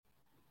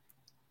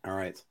All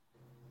right.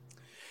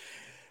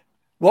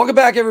 Welcome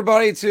back,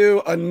 everybody,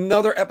 to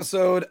another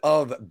episode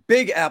of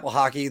Big Apple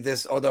Hockey.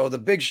 Although the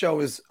big show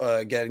is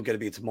again going to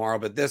be tomorrow,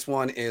 but this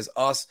one is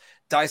us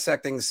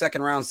dissecting the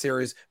second round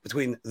series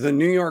between the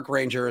New York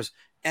Rangers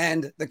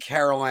and the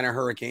Carolina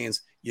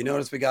Hurricanes. You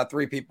notice we got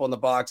three people in the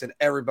box, and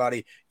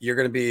everybody, you're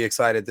going to be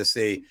excited to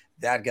see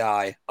that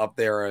guy up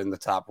there in the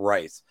top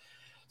right.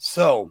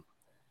 So,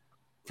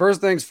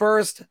 first things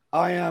first,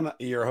 I am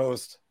your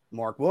host,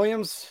 Mark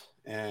Williams,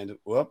 and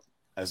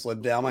I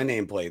slid down my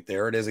nameplate.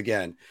 There it is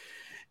again.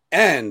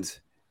 And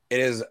it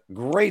is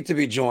great to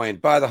be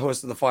joined by the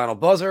host of the Final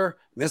Buzzer,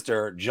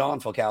 Mr.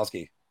 John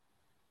Falkowski.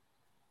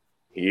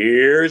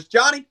 Here's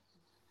Johnny.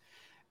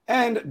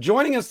 And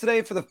joining us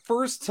today for the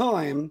first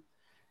time,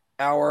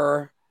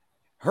 our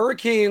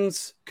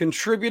Hurricanes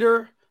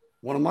contributor,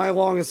 one of my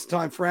longest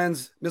time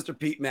friends, Mr.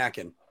 Pete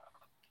Mackin.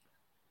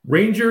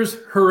 Rangers,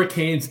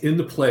 Hurricanes in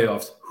the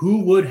playoffs.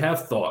 Who would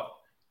have thought?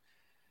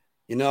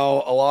 You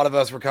know, a lot of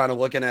us were kind of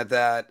looking at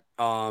that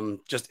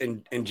just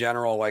in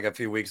general, like a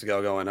few weeks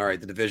ago, going, all right,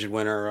 the division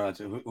winner,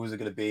 who's it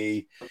going to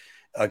be?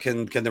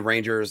 Can the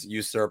Rangers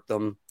usurp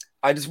them?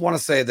 I just want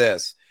to say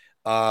this.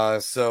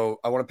 So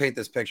I want to paint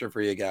this picture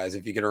for you guys.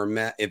 If you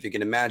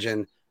can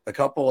imagine a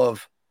couple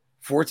of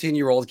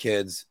 14-year-old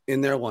kids in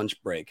their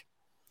lunch break,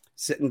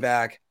 sitting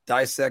back,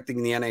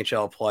 dissecting the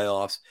NHL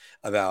playoffs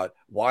about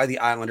why the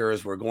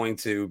Islanders were going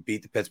to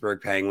beat the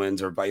Pittsburgh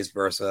Penguins or vice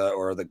versa,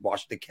 or the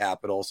Washington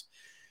Capitals.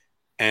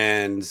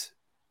 And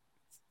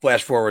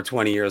flash forward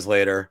 20 years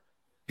later,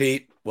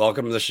 Pete,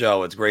 welcome to the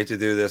show. It's great to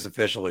do this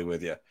officially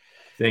with you.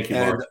 Thank you,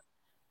 Mark.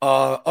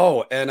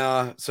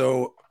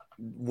 So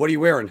what are you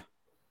wearing?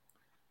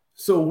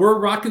 So we're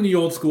rocking the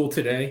old school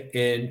today.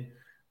 And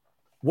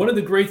one of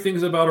the great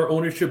things about our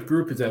ownership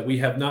group is that we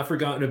have not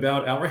forgotten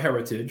about our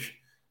heritage.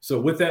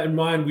 So with that in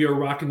mind, we are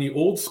rocking the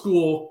old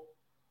school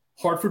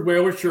Hartford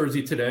Whalers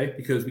jersey today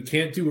because we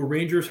can't do a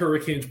Rangers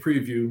Hurricanes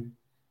preview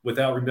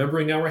without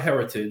remembering our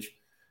heritage.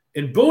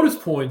 And bonus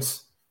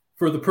points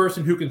for the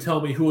person who can tell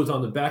me who is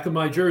on the back of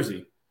my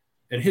jersey.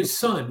 And his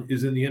son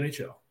is in the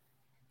NHL.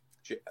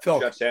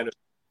 Jeff Sanders.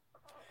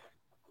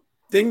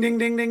 Ding, ding,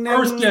 ding, ding, ding.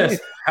 First guess.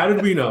 How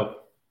did we know?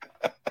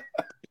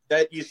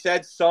 You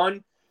said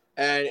son,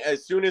 and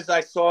as soon as I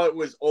saw it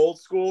was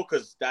old school,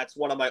 because that's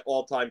one of my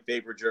all-time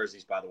favorite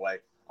jerseys, by the way.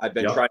 I've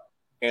been trying to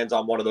get hands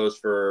on one of those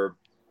for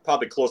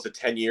probably close to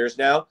 10 years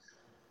now.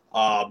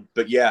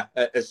 But yeah,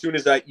 as soon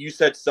as you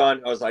said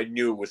son, I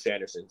knew it was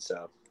Sanderson,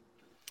 so.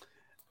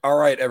 All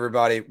right,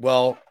 everybody.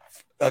 Well,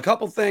 a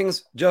couple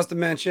things just to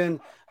mention.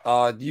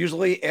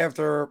 Usually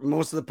after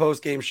most of the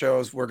post-game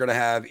shows, we're going to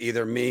have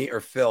either me or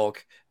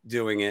Philk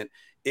doing it.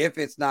 If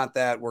it's not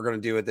that, we're going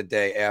to do it the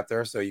day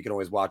after. So you can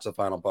always watch the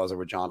Final Buzzer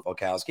with John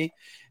Falkowski.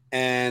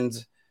 And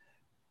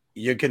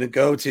you can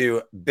go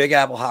to Big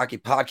Apple Hockey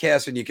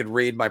Podcast and you can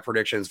read my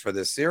predictions for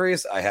this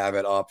series. I have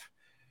it up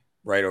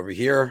right over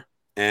here.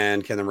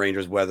 And can the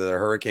Rangers weather the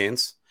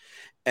Hurricanes?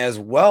 As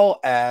well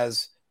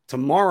as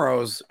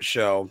tomorrow's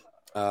show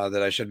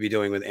that I should be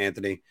doing with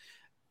Anthony.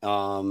 What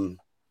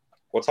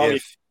time are you,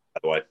 by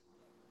the way?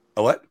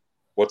 A what?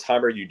 What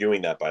time are you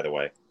doing that, by the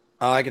way?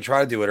 I can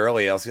try to do it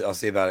early. I'll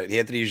see about it.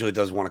 Anthony usually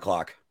does 1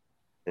 o'clock.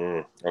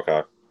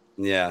 Okay.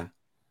 Yeah.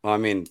 Well, I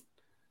mean,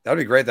 that would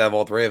be great to have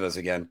all three of us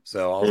again.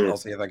 So I'll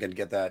see if I can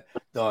get that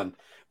done.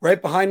 Right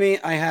behind me,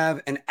 I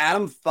have an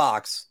Adam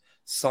Fox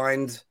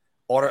signed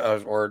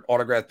or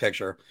autographed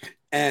picture.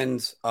 And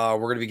we're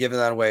going to be giving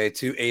that away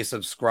to a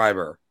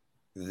subscriber.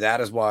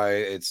 That is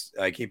why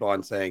I keep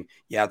on saying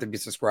you have to be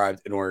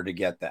subscribed in order to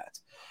get that.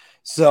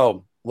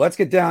 So let's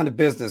get down to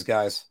business,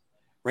 guys.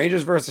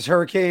 Rangers versus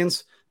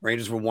Hurricanes.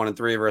 Rangers were 1-3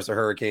 versus the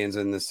Hurricanes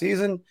in this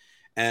season.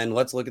 And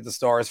let's look at the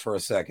Stars for a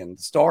second.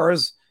 The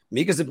Stars,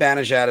 Mika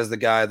Zibanejad is the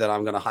guy that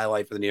I'm going to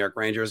highlight for the New York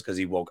Rangers because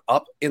he woke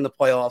up in the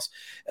playoffs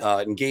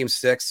in Game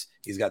 6.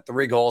 He's got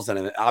 3 goals,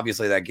 and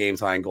obviously that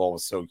game-tying goal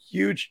was so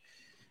huge.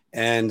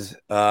 And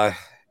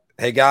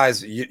hey,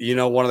 guys, you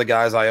know one of the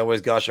guys I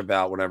always gush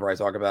about whenever I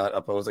talk about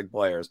opposing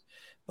players,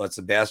 but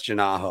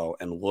Sebastian Aho,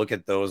 and look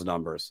at those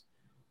numbers.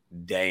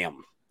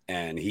 Damn.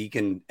 And he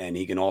can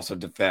also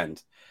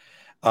defend.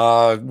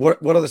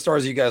 What other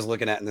Stars are you guys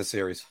looking at in this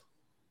series?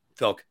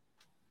 Phil?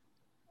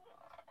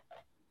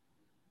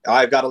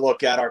 I've got to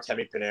look at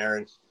Artemi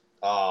Panarin.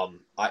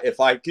 If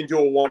I can do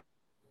a one,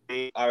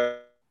 I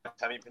have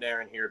Artemi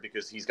Panarin here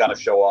because he's got to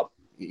show up.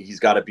 He's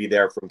got to be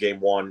there from game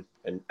 1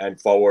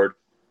 and forward.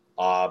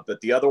 But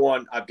the other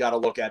one I've got to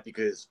look at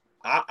because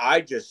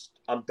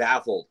I'm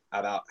baffled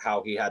about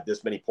how he had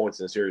this many points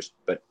in the series.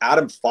 But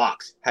Adam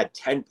Fox had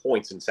 10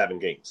 points in 7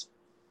 games.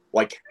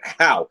 Like,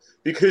 how?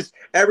 Because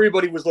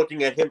everybody was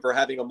looking at him for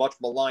having a much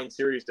maligned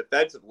series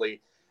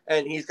defensively,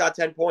 and he's got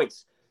 10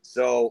 points.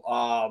 So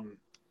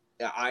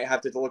I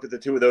have to look at the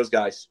two of those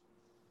guys.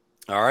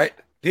 All right.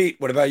 Pete,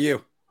 what about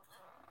you?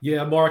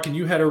 Yeah, Mark, and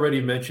you had already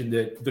mentioned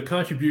that the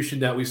contribution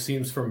that we've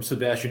seen from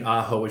Sebastian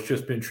Aho has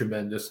just been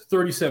tremendous.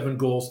 37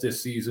 goals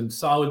this season,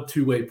 solid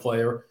two-way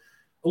player.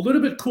 A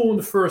little bit cool in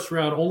the first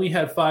round, only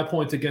had 5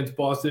 points against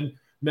Boston.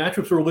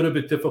 Matchups were a little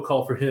bit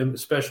difficult for him,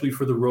 especially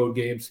for the road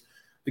games.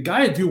 The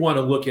guy I do want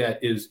to look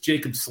at is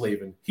Jacob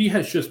Slavin. He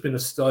has just been a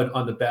stud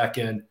on the back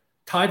end,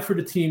 tied for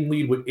the team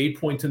lead with 8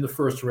 points in the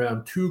first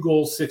round, 2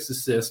 goals, 6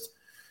 assists.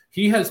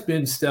 He has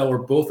been stellar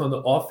both on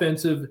the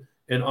offensive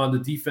and on the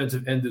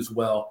defensive end as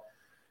well.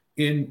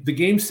 In the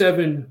Game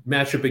 7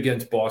 matchup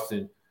against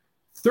Boston,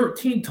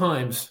 13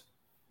 times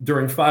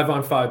during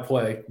 5-on-5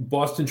 play,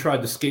 Boston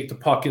tried to skate the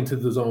puck into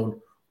the zone.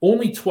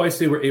 Only twice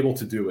they were able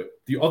to do it.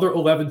 The other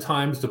 11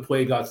 times the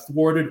play got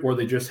thwarted or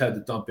they just had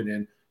to dump it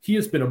in. He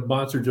has been a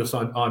monster just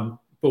on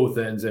both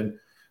ends. And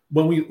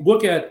when we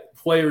look at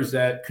players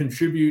that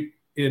contribute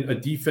in a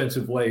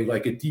defensive way,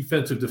 like a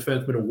defensive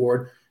defenseman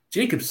award,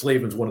 Jacob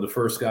Slavin's one of the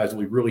first guys that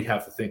we really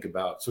have to think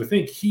about. So I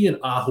think he and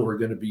Aho are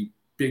going to be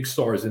big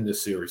stars in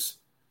this series.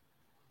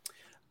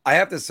 I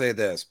have to say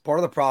this. Part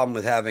of the problem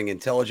with having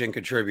intelligent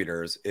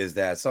contributors is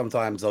that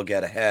sometimes they'll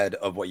get ahead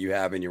of what you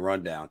have in your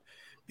rundown.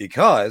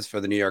 Because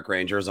for the New York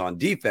Rangers on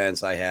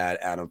defense, I had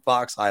Adam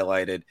Fox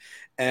highlighted.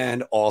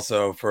 And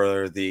also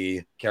for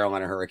the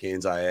Carolina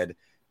Hurricanes, I had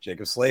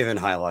Jacob Slavin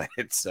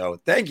highlighted. So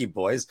thank you,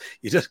 boys.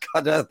 You just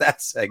got out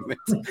that segment.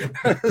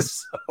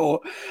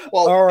 So,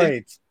 well, all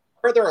right.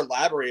 Further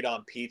elaborate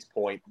on Pete's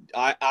point,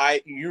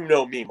 I you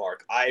know me,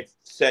 Mark. I've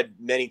said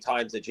many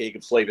times that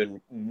Jacob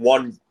Slavin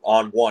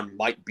one-on-one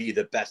might be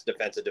the best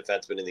defensive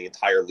defenseman in the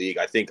entire league.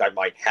 I think I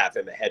might have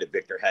him ahead of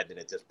Victor Hedman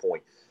at this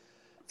point.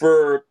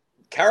 For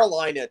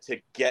Carolina to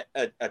get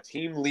a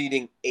team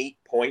leading 8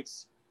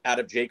 points out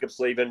of Jacob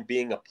Slavin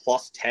being a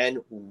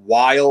 +10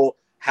 while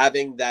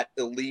having that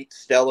elite,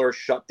 stellar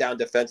shutdown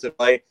defensive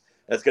play,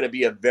 that's going to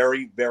be a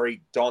very,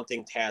 very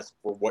daunting task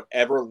for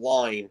whatever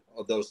line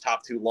of those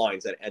top 2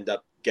 lines that end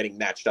up getting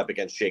matched up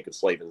against Jacob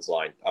Slavin's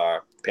line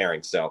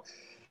pairing. So,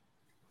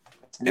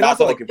 not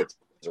looking for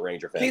as a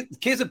Ranger fan.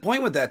 Case in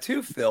point with that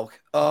too, Phil.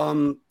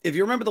 If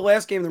you remember the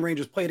last game the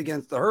Rangers played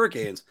against the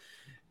Hurricanes,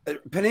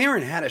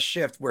 Panarin had a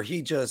shift where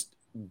he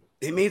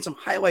made some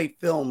highlight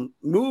film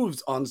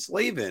moves on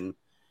Slavin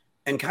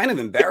and kind of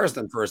embarrassed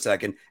him for a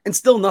second, and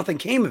still nothing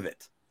came of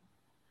it.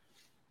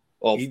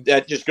 Well,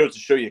 that just goes to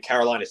show you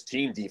Carolina's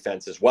team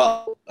defense as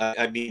well.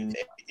 I mean,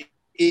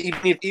 even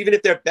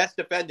if their best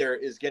defender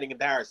is getting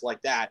embarrassed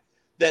like that,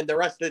 then the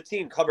rest of the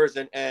team covers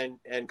and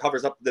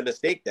covers up the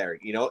mistake there,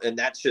 and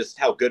that's just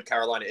how good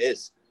Carolina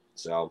is.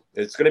 So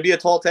it's going to be a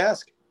tall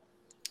task.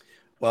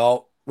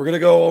 Well, we're going to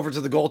go over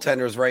to the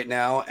goaltenders right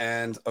now.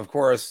 And of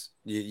course,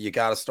 you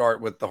got to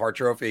start with the Hart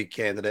Trophy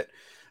candidate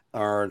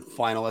or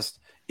finalist,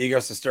 Igor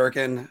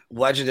Shesterkin,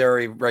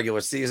 legendary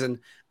regular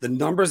season. The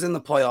numbers in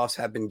the playoffs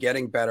have been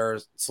getting better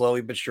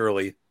slowly but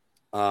surely.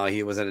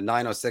 He was at a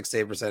 .906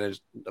 save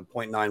percentage, a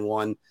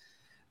 .91.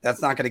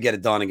 That's not going to get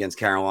it done against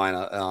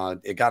Carolina.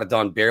 It got it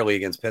done barely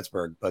against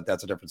Pittsburgh, but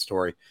that's a different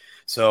story.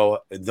 So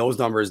those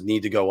numbers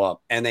need to go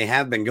up, and they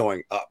have been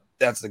going up.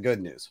 That's the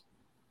good news.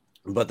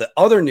 But the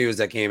other news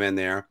that came in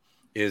there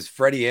is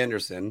Freddie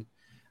Anderson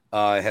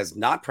has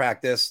not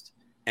practiced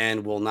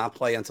and will not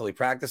play until he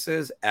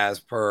practices, as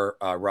per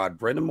Rod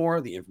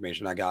Brindamore, the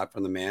information I got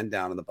from the man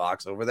down in the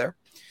box over there.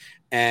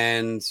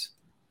 And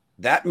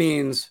that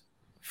means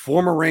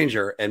former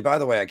Ranger. And by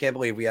the way, I can't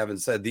believe we haven't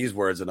said these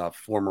words enough,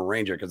 former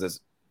Ranger, because there's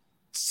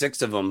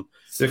 6 of them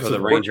for the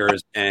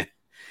Rangers.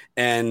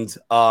 And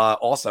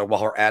also,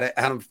 while we're at it,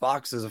 Adam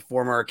Fox is a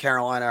former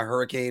Carolina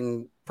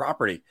Hurricane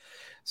property.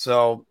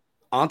 So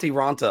Antti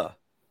Raanta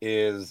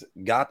is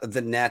got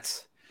the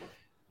net.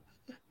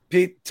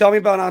 Pete, tell me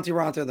about Antti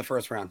Raanta in the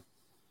first round.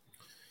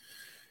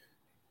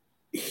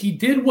 He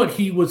did what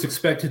he was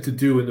expected to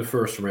do in the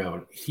first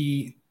round.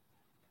 He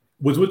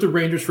was with the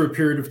Rangers for a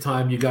period of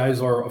time. You guys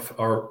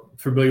are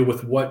familiar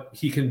with what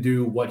he can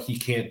do, what he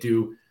can't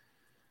do.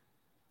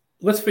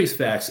 Let's face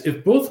facts.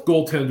 If both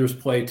goaltenders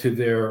play to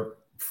their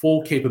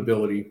full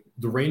capability,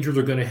 the Rangers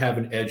are going to have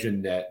an edge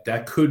in net.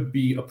 That could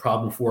be a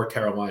problem for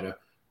Carolina.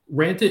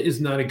 Raanta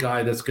is not a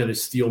guy that's going to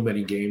steal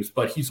many games,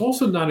 but he's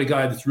also not a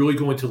guy that's really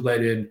going to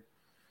let in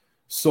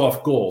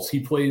soft goals. He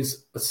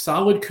plays a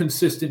solid,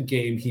 consistent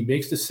game. He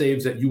makes the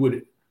saves that you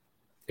would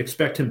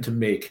expect him to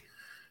make.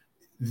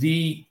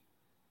 The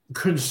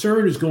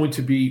concern is going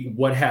to be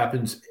what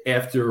happens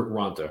after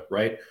Raanta,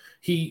 right?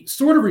 He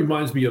sort of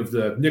reminds me of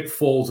the Nick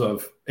Foles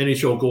of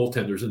NHL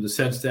goaltenders in the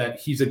sense that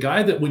he's a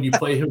guy that when you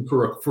play him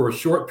for a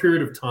short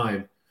period of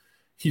time,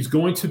 he's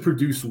going to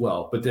produce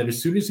well. But then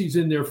as soon as he's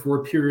in there for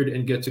a period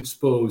and gets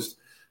exposed,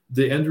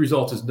 the end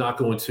result is not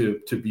going to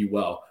be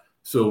well.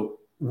 So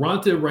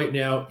Raanta right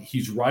now,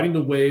 he's riding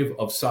the wave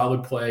of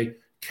solid play.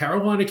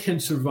 Carolina can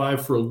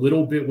survive for a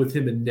little bit with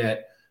him in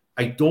net.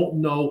 I don't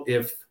know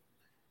if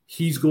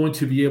he's going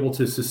to be able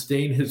to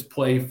sustain his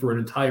play for an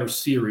entire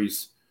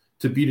series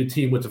to beat a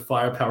team with the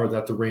firepower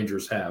that the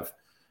Rangers have.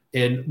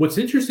 And what's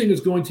interesting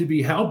is going to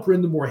be how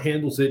Brindamore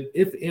handles it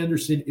if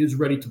Anderson is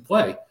ready to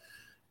play.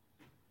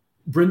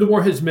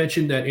 Brindamore has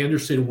mentioned that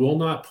Anderson will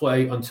not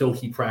play until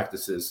he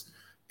practices.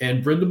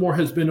 And Brindamore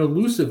has been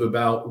elusive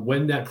about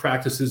when that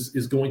practice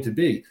is going to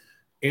be.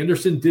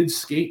 Anderson did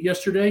skate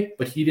yesterday,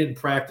 but he didn't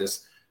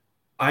practice.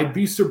 I'd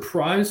be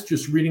surprised,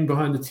 just reading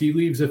behind the tea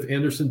leaves, if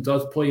Anderson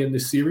does play in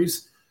this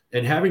series.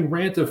 And having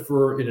Ranta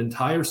for an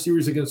entire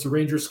series against the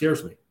Rangers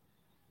scares me.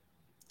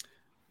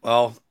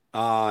 Well,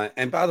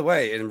 and by the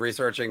way, in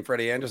researching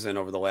Freddie Anderson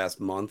over the last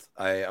month,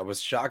 I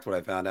was shocked when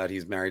I found out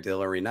he's married to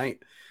Hillary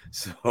Knight.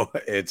 So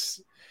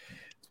it's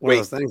one of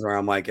those things where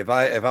I'm like, if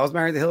I was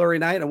married to Hillary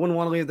Knight, I wouldn't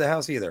want to leave the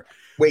house either.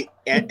 Wait,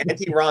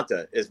 Antti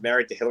Ranta is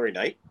married to Hillary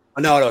Knight?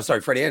 No,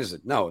 sorry, Freddie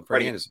Anderson. No,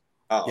 Freddie Anderson.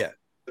 Oh,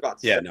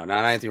 yeah, no,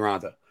 not Antti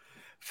Ranta.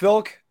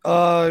 Philk,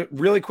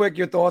 really quick,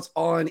 your thoughts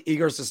on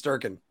Igor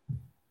Shesterkin?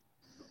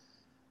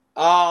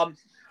 I'm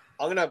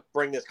gonna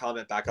bring this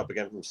comment back up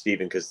again from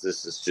Steven because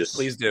this is just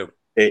please do.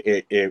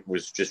 It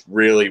was just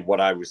really what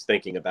I was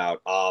thinking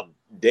about.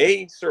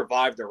 They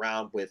survived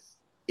around with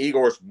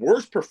Igor's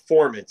worst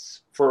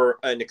performance for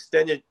an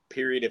extended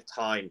period of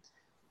time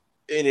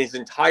in his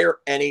entire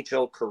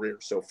NHL career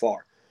so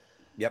far.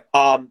 Yep.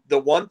 The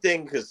one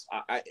thing, because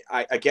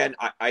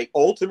I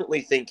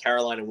ultimately think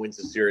Carolina wins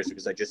the series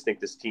because I just think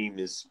this team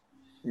is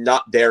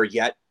not there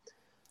yet.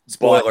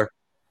 Spoiler.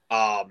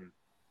 But,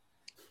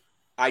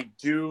 I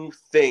do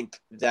think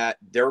that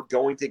they're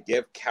going to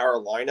give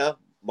Carolina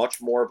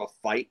much more of a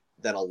fight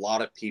than a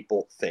lot of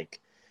people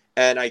think.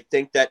 And I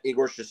think that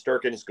Igor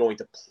Shesterkin is going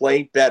to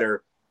play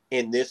better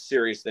in this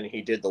series than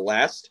he did the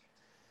last.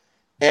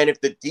 And if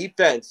the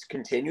defense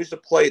continues to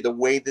play the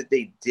way that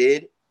they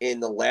did in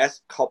the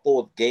last couple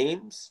of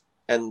games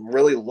and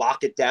really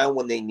lock it down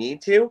when they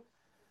need to,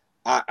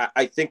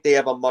 I think they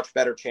have a much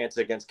better chance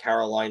against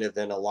Carolina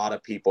than a lot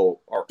of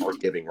people are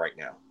giving right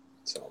now.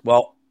 So,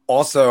 well,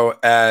 also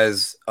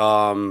as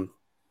we're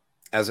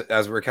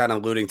kind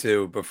of alluding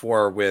to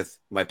before with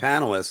my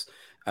panelists,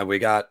 we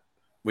got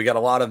a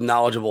lot of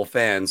knowledgeable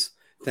fans.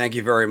 Thank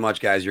you very much,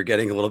 guys. You're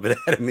getting a little bit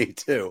ahead of me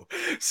too.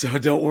 So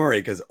don't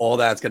worry, because all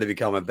that's going to be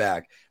coming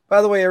back.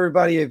 By the way,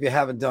 everybody, if you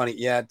haven't done it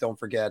yet, don't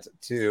forget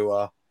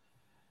to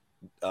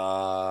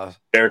share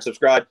and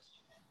subscribe.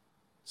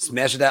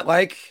 Smash that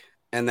like,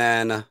 and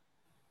then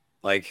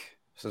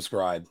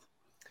subscribe.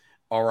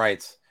 All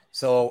right.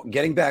 So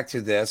getting back to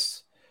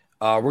this,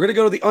 we're going to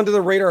go to the under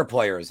the radar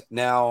players.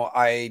 Now,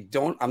 I'm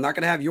not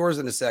going to have yours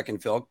in a second,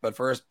 Phil, but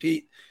first,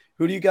 Pete,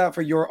 who do you got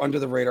for your under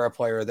the radar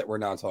player that we're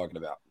not talking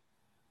about?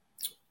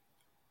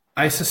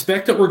 I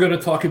suspect that we're going to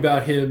talk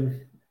about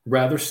him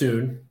rather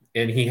soon,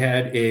 and he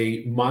had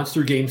a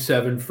monster Game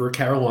 7 for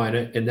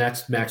Carolina, and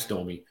that's Max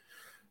Domi.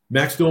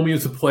 Max Domi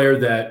is a player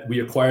that we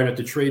acquired at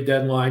the trade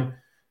deadline.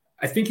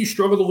 I think he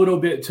struggled a little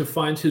bit to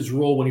find his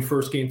role when he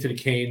first came to the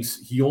Canes.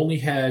 He only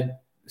had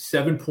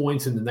 7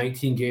 points in the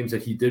 19 games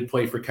that he did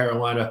play for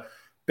Carolina,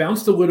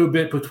 bounced a little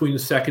bit between the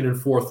second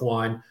and fourth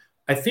line.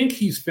 I think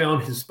he's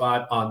found his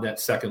spot on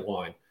that second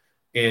line.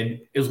 And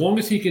as long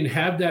as he can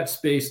have that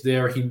space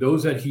there, he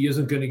knows that he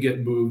isn't going to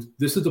get moved.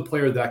 This is a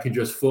player that can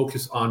just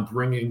focus on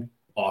bringing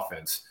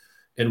offense.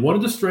 And one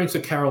of the strengths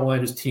of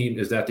Carolina's team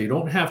is that they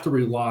don't have to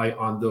rely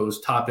on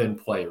those top-end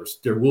players.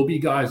 There will be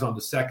guys on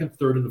the second,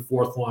 third, and the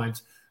fourth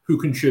lines who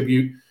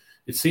contribute.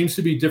 It seems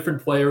to be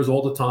different players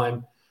all the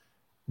time.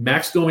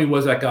 Max Domi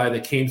was that guy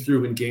that came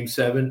through in Game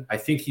 7. I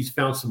think he's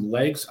found some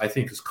legs. I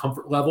think his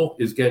comfort level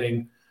is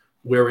getting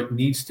where it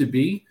needs to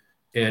be.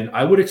 And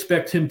I would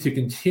expect him to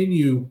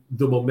continue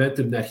the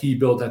momentum that he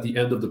built at the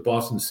end of the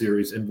Boston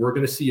series. And we're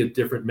going to see a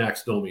different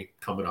Max Domi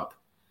coming up.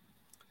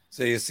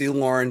 So you see,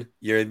 Lauren,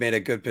 you made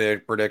a good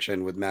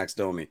prediction with Max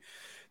Domi.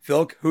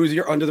 Phil, who's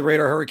your under the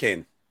radar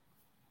Hurricane?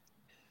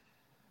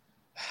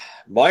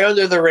 My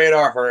under the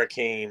radar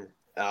Hurricane,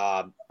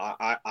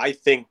 I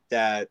think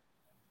that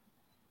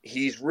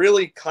he's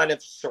really kind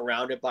of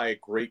surrounded by a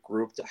great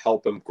group to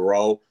help him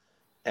grow.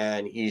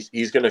 And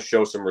he's going to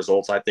show some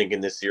results, I think,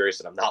 in this series,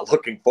 and I'm not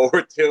looking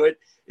forward to it,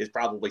 is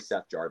probably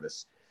Seth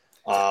Jarvis.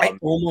 I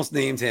almost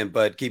named him,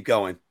 but keep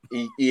going.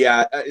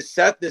 Yeah,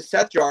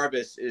 Seth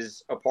Jarvis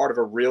is a part of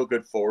a real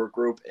good forward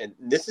group, and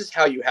this is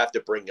how you have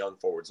to bring young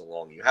forwards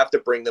along. You have to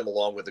bring them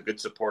along with a good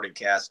supporting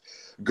cast,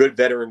 good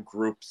veteran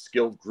group,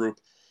 skilled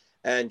group,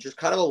 and just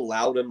kind of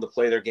allow them to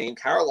play their game.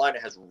 Carolina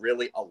has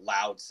really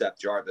allowed Seth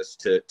Jarvis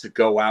to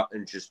go out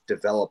and just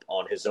develop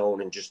on his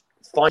own and just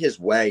find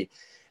his way.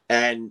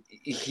 And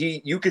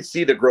you could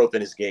see the growth in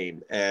his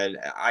game. And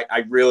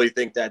I really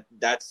think that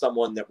that's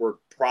someone that we're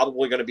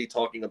probably going to be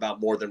talking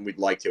about more than we'd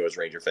like to as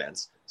Ranger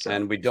fans. So.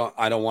 And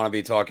I don't want to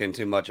be talking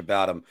too much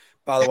about him.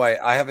 By the way,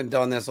 I haven't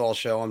done this all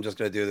show. I'm just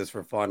going to do this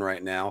for fun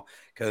right now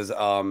because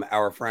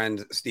our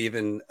friend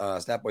Steven,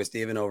 Statboy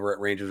Steven over at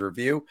Rangers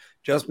Review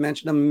just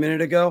mentioned him a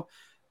minute ago.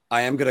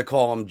 I am going to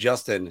call him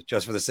Justin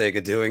just for the sake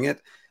of doing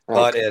it.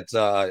 Okay.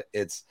 But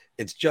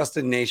it's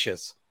Justin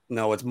Natchez.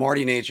 No, it's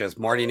Marty Natchez.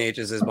 Marty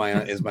Natchez is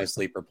my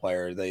sleeper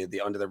player,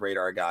 the under the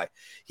radar guy.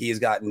 He's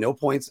got no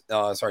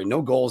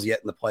goals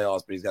yet in the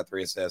playoffs, but he's got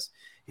 3 assists.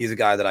 He's a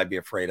guy that I'd be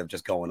afraid of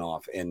just going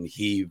off, and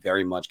he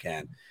very much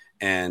can.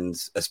 And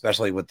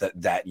especially with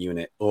that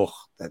unit,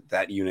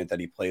 that unit that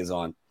he plays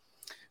on.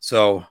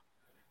 So,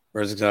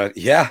 where's it going?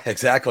 Yeah,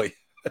 exactly.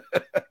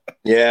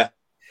 Yeah.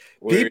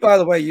 Pete, by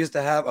the way, used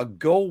to have a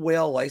Go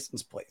Whale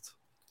license plate.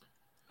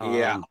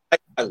 Yeah,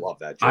 I love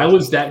that. I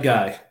was that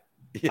guy.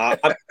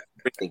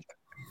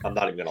 I'm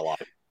not even gonna lie.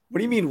 What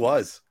do you mean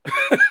was?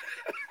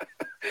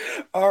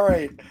 All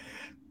right.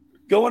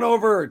 Going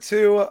over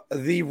to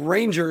the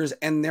Rangers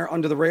and their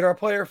under the radar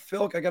player.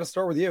 Phil, I got to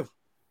start with you.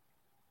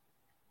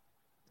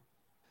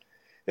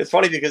 It's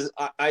funny because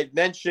I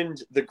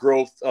mentioned the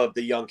growth of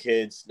the young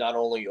kids, not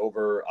only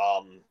over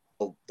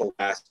the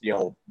last,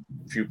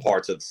 few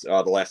parts of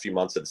the last few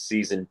months of the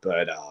season,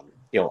 but,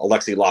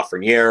 Alexis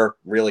Lafreniere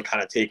really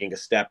kind of taking a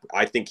step.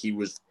 I think he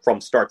was, from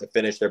start to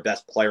finish, their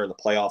best player in the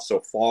playoffs so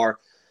far,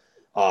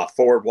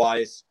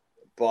 forward-wise.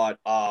 But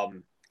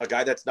a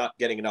guy that's not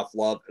getting enough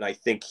love, and I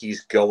think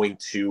he's going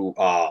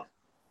to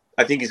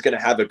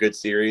have a good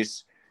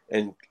series.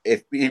 And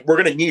if we're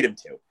going to need him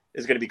to,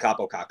 is going to be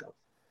Kaapo Kakko.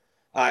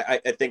 I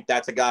think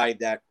that's a guy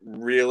that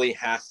really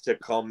has to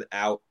come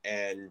out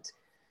and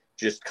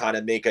just kind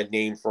of make a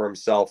name for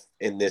himself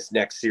in this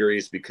next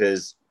series,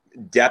 because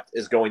depth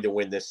is going to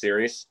win this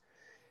series.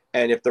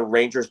 And if the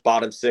Rangers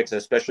bottom six, and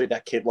especially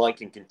that kid line,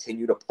 can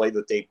continue to play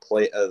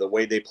the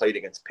way they played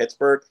against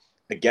Pittsburgh,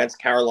 against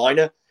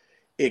Carolina,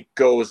 it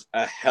goes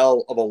a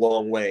hell of a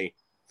long way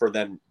for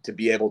them to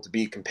be able to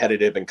be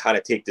competitive and kind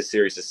of take the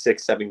series to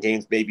 6-7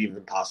 games, maybe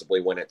even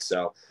possibly win it.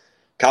 So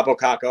Kaapo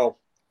Kakko,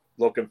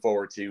 looking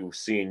forward to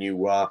seeing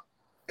you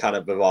kind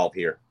of evolve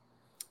here.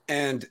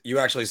 And you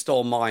actually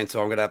stole mine,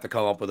 so I'm going to have to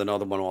come up with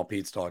another one while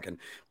Pete's talking.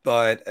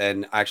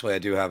 And actually, I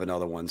do have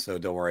another one, so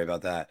don't worry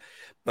about that.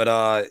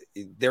 But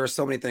there are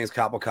so many things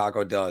Kaapo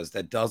Kakko does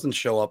that doesn't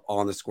show up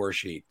on the score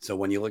sheet. So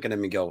when you look at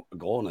him and go, a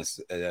goal and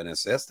an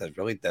assist,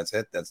 that's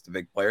it. That's the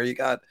big player you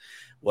got.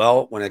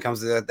 Well, when it comes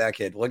to that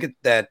kid, look at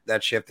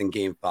that shift in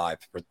Game 5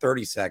 for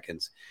 30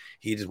 seconds.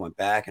 He just went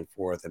back and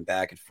forth, and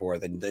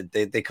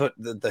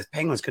the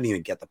Penguins couldn't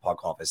even get the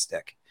puck off his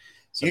stick.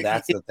 So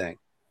that's the thing.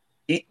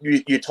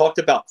 You talked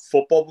about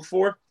football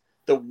before.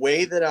 The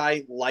way that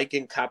I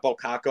liken Kaapo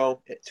Kakko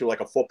to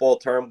like a football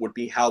term would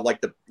be how like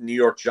the New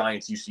York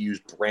Giants used to use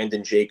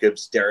Brandon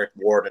Jacobs, Derek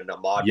Ward, and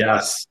Ahmad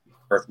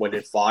Earth, Wind,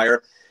 and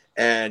Fire,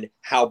 and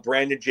how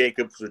Brandon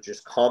Jacobs would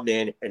just come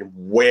in and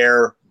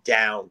wear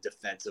down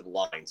defensive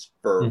lines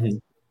for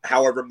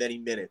however many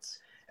minutes.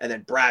 And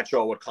then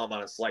Bradshaw would come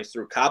on and slice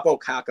through. Kaapo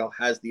Kakko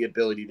has the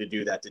ability to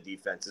do that to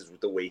defenses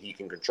with the way he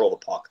can control the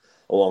puck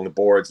along the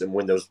boards and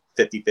win those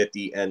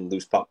 50-50 and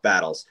loose puck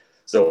battles.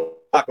 So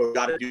Kakko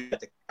got to do that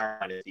to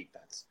Carolina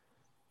defense.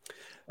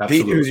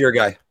 Absolutely. Pete, who's your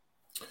guy?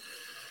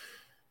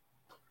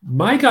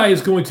 My guy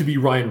is going to be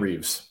Ryan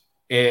Reaves.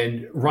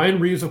 And Ryan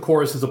Reaves, of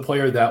course, is a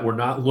player that we're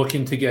not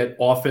looking to get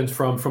offense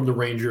from the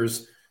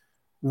Rangers.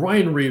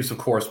 Ryan Reaves, of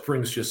course,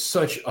 brings just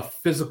such a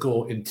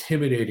physical,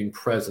 intimidating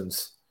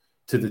presence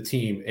to the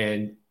team.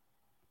 And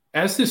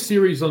as this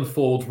series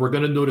unfolds, we're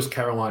going to notice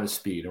Carolina's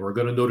speed and we're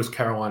going to notice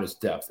Carolina's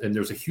depth. And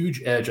there's a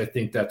huge edge, I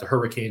think, that the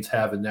Hurricanes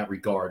have in that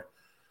regard.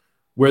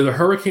 Where the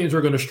Hurricanes are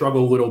going to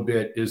struggle a little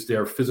bit is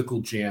their physical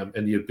jam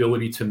and the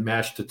ability to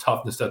match the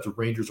toughness that the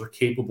Rangers are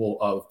capable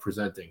of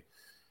presenting.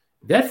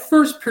 That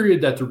first period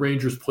that the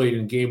Rangers played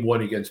in Game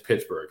 1 against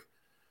Pittsburgh,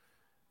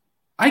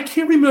 I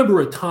can't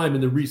remember a time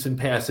in the recent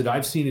past that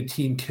I've seen a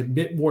team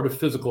commit more to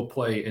physical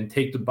play and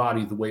take the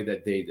body the way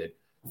that they did.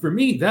 For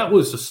me, that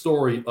was the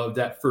story of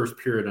that first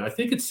period, and I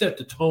think it set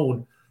the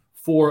tone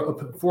for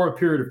a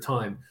period of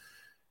time.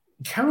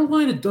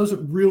 Carolina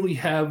doesn't really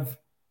have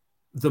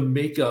the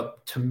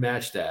makeup to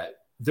match that.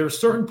 There are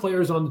certain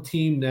players on the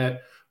team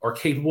that are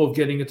capable of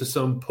getting into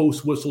some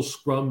post-whistle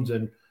scrums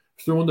and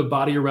throwing the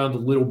body around a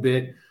little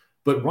bit,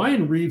 but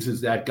Ryan Reaves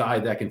is that guy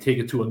that can take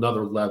it to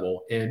another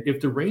level. And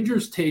if the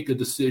Rangers take a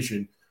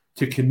decision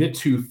to commit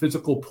to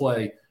physical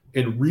play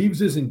and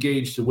Reaves is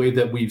engaged the way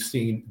that we've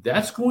seen,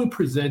 that's going to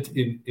present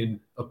in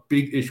a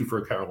big issue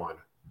for Carolina.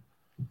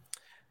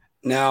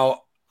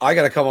 Now, I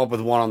got to come up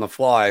with one on the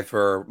fly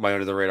for my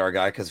under the radar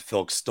guy because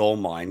Phil stole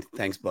mine.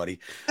 Thanks, buddy.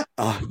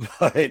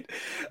 But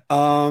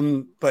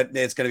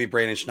it's going to be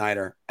Braden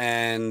Schneider.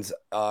 And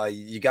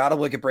you got to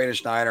look at Braden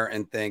Schneider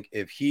and think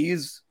if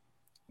he's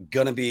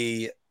going to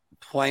be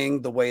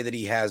playing the way that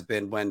he has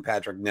been when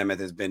Patrick Nemeth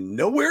has been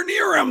nowhere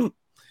near him,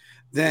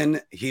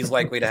 then he's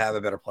likely to have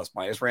a better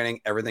plus-minus rating.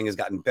 Everything has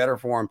gotten better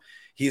for him.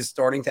 He's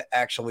starting to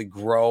actually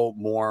grow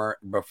more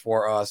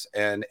before us.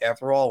 And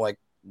after all, like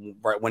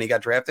right when he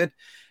got drafted,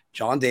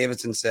 John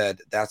Davidson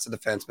said, that's the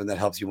defenseman that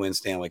helps you win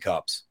Stanley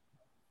Cups.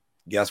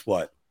 Guess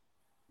what?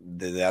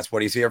 That's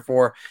what he's here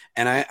for.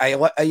 And I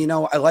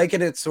like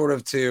it. It's sort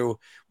of to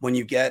when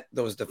you get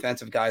those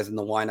defensive guys and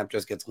the lineup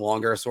just gets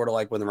longer, sort of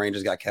like when the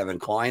Rangers got Kevin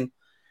Klein.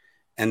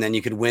 And then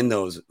you could win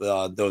those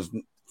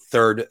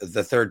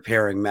third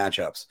pairing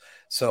matchups.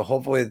 So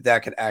hopefully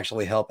that could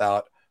actually help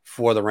out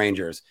for the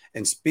Rangers.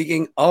 And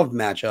speaking of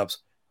matchups,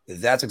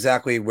 that's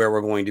exactly where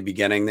we're going to be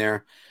getting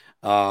there.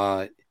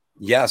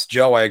 Yes,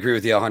 Joe, I agree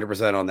with you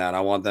 100% on that.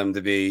 I want them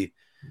to be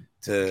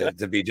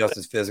just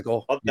as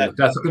physical. Yeah,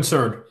 that's a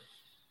concern.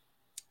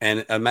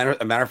 And a matter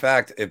of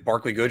fact, if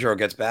Barclay Goodrow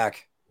gets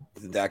back,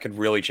 that could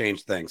really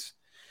change things.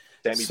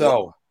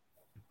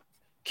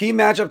 Key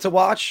matchup to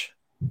watch.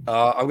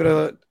 I'm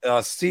going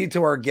to cede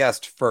to our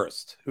guest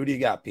first. Who do you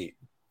got, Pete?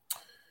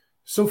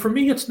 So for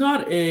me, it's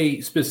not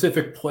a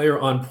specific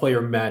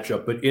player-on-player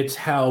matchup, but it's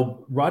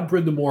how Rod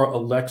Brindamore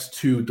elects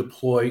to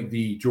deploy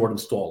the Jordan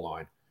Staal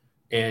line.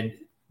 And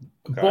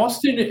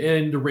Boston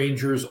and the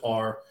Rangers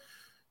are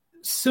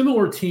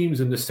similar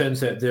teams in the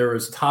sense that there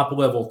is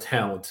top-level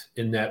talent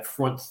in that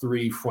front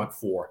three, front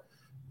four.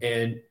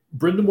 And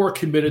Brindamore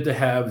committed to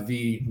have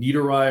the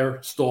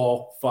Niederreiter,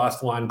 Staal,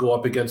 Fast line go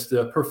up against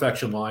the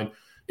perfection line.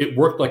 It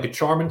worked like a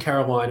charm in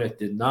Carolina. It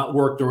did not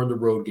work during the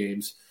road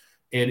games.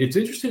 And it's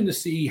interesting to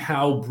see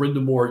how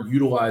Brindamore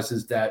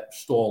utilizes that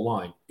Staal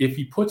line. If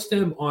he puts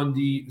them on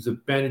the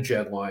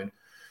Zibanejad line,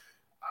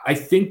 I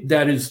think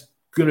that is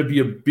going to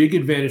be a big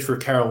advantage for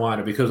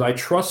Carolina because I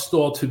trust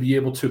Staal to be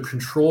able to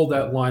control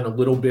that line a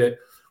little bit.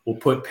 We'll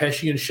put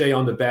Pesce and Shea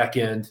on the back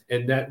end,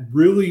 and that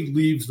really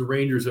leaves the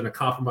Rangers in a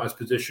compromised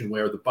position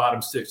where the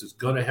bottom six is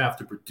going to have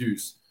to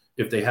produce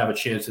if they have a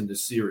chance in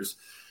this series.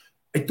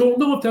 I don't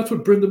know if that's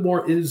what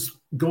Brindamore is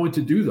going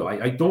to do, though.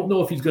 I don't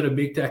know if he's going to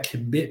make that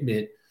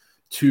commitment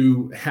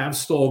to have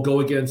Staal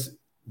go against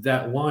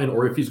that line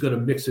or if he's going to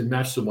mix and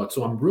match somewhat.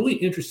 So I'm really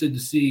interested to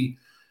see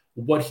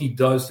what he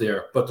does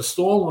there. But the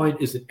Staal line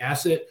is an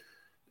asset.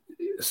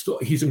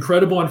 He's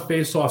incredible on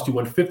faceoffs. He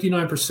won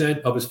 59%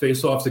 of his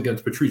faceoffs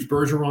against Patrice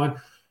Bergeron.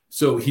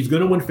 So he's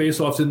going to win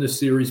faceoffs in this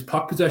series.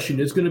 Puck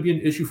possession is going to be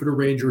an issue for the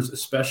Rangers,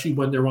 especially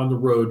when they're on the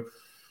road.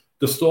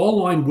 The Staal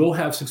line will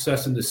have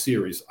success in this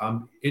series.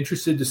 I'm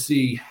interested to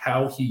see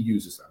how he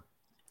uses them.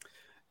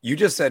 You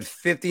just said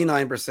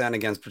 59%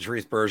 against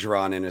Patrice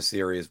Bergeron in a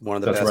series, one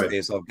of the best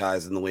faceoff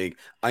guys in the league.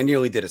 I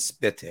nearly did a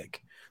spit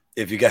take.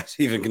 If you guys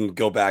even can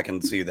go back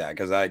and see that,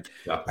 because I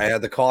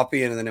had the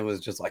coffee and then it was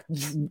just like,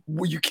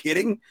 were you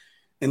kidding?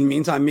 In the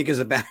meantime, Mika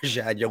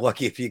Zibanejad, you're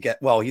lucky if you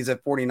get, well, he's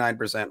at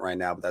 49% right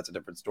now, but that's a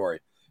different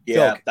story.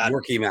 Yeah,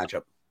 your key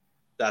matchup.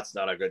 That's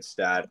not a good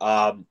stat.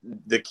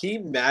 The key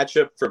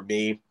matchup for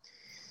me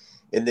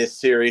in this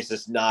series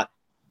is not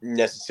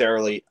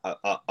necessarily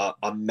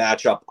a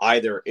matchup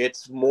either.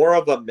 It's more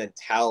of a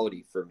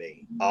mentality for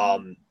me.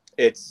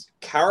 It's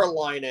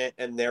Carolina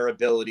and their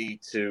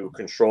ability to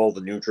control the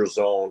neutral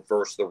zone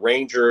versus the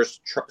Rangers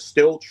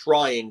still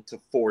trying to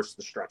force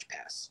the stretch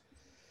pass.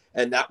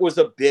 And that was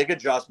a big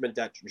adjustment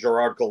that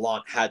Gerard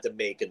Gallant had to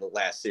make in the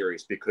last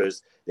series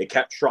because they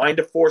kept trying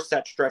to force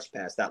that stretch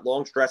pass, that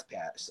long stretch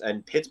pass.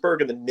 And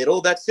Pittsburgh in the middle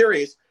of that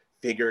series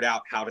figured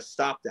out how to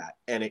stop that.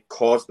 And it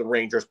caused the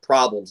Rangers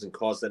problems and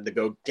caused them to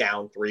go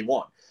down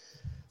 3-1.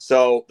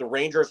 So the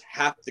Rangers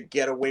have to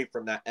get away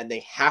from that, and they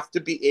have to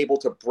be able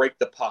to break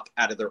the puck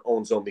out of their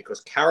own zone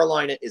because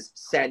Carolina is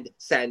send.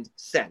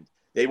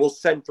 They will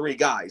send three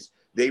guys.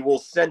 They will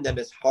send them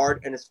as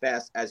hard and as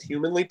fast as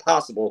humanly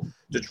possible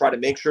to try to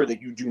make sure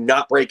that you do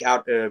not break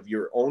out of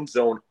your own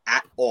zone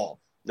at all,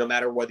 no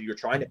matter whether you're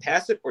trying to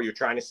pass it or you're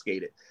trying to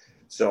skate it.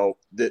 So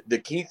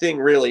the key thing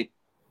really,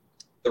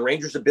 the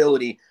Rangers'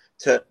 ability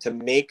to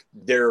make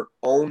their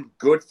own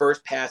good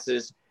first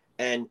passes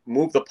and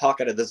move the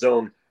puck out of the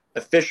zone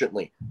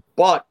efficiently.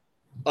 But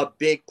a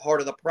big part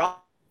of the problem,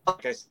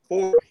 like I said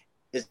before,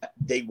 is that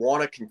they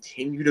want to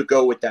continue to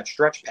go with that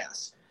stretch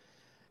pass.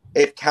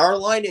 If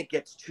Carolina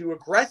gets too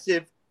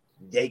aggressive,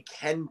 they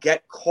can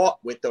get caught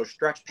with those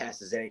stretch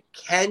passes, and it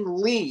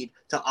can lead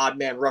to odd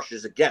man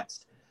rushes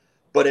against.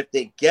 But if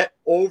they get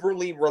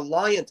overly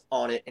reliant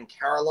on it and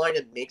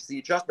Carolina makes the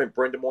adjustment,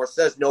 Brindamore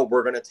says, no,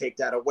 we're going to take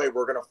that away.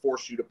 We're going to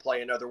force you to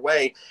play another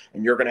way,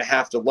 and you're going to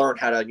have to learn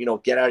how to,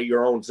 get out of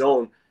your own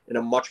zone in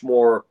a much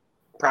more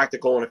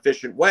practical and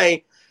efficient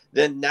way,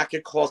 then that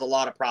could cause a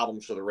lot of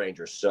problems for the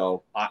Rangers.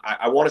 So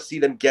I want to see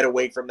them get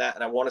away from that,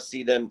 and I want to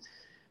see them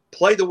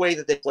play the way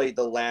that they played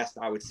the last,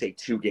 I would say,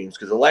 2 games,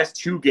 because the last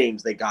 2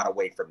 games they got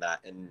away from that,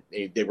 and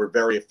they were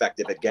very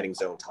effective at getting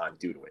zone time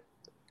due to it.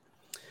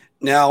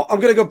 Now, I'm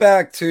going to go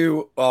back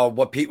to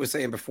what Pete was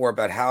saying before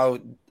about how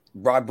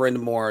Rod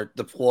Brindamore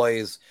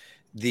deploys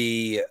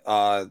the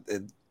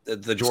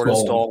Jordan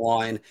Staal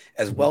line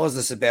as well as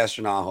the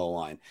Sebastian Aho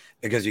line,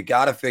 because you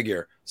got to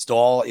figure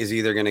Staal is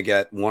either going to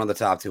get one of the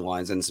top 2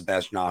 lines and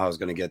Sebastian Aho is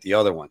going to get the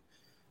other one.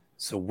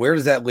 So where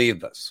does that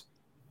leave us?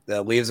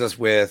 That leaves us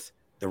with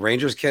the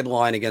Rangers kid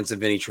line against the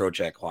Vinny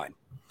Trocheck line.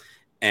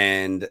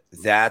 And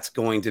that's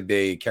going to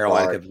be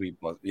Carolina.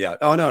 Yeah.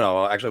 Oh,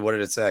 no. Actually, what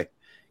did it say?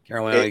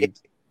 Carolina.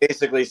 It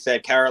basically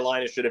said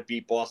Carolina should have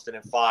beat Boston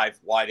in 5.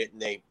 Why didn't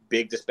they?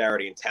 Big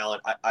disparity in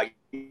talent. I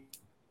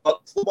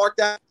mark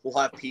that. We'll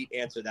have Pete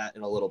answer that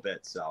in a little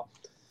bit. So,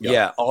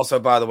 yeah. Also,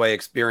 by the way,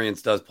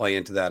 experience does play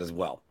into that as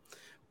well.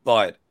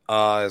 But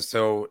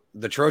so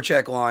the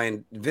Trocheck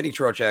line, Vinny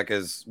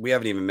Trocheck we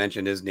haven't even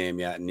mentioned his name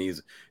yet, and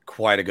he's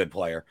quite a good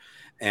player.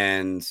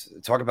 And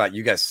talk about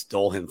you guys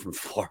stole him from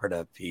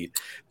Florida, Pete.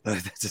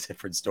 But that's a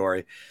different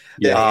story.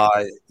 Yeah.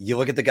 You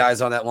look at the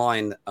guys on that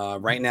line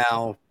right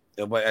now.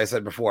 What I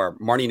said before,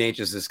 Marty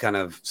Necas is kind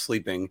of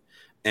sleeping,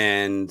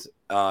 and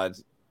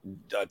Teuvo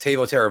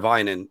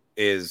Teravainen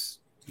is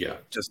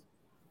just.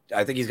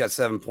 I think he's got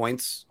 7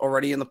 points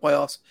already in the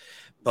playoffs,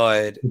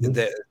 but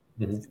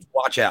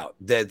watch out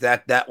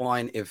that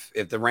line. If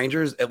the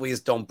Rangers at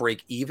least don't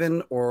break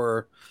even,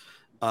 or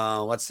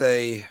let's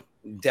say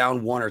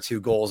down 1 or 2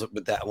 goals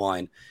with that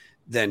line,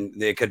 then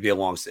it could be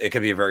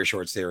a very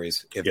short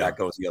series if that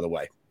goes the other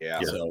way.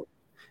 Yeah. So,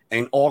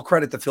 and all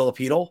credit to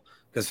Filipino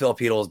because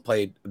Filipino has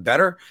played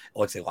better. It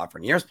looks like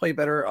Lafreniere's played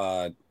better.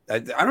 I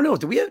don't know.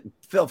 Do we have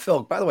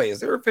Phil? By the way, is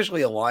there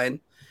officially a line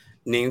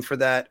named for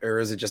that, or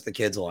is it just the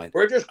kids line?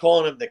 We're just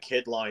calling them the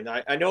kid line.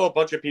 I know a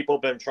bunch of people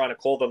have been trying to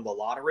call them the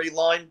lottery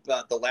line,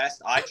 but the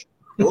last I checked,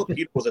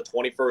 Filipino was a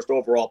 21st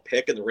overall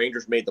pick, and the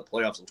Rangers made the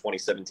playoffs in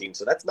 2017.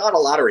 So that's not a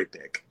lottery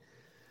pick.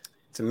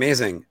 It's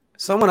amazing.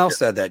 Someone else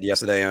said that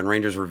yesterday on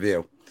Rangers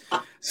Review.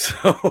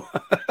 So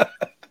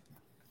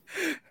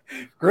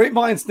great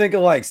minds think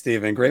alike,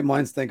 Steven. Great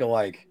minds think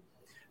alike.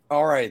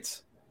 All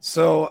right.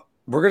 So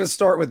we're going to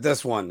start with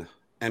this one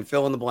and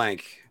fill in the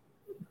blank.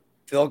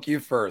 Phil, you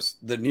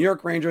first. The New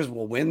York Rangers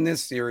will win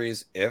this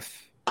series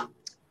if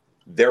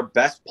their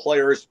best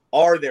players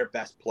are their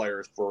best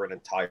players for an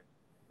entire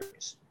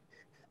series.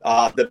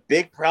 The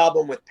big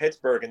problem with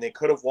Pittsburgh, and they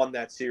could have won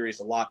that series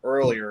a lot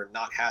earlier and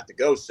not had to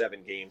go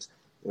 7 games,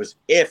 was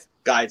if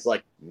guys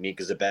like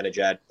Mika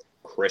Zibanejad,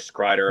 Chris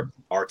Kreider,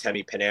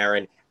 Artemi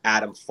Panarin,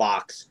 Adam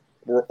Fox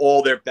were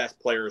all their best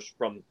players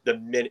from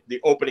the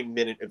opening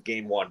minute of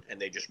game 1, and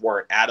they just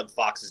weren't. Adam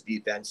Fox's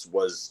defense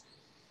was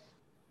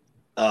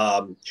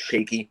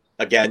shaky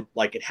again,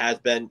 like it has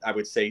been, I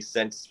would say,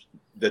 since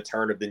the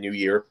turn of the new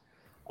year.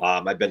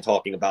 I've been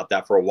talking about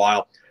that for a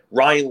while.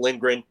 Ryan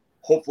Lindgren,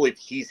 hopefully if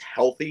he's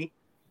healthy,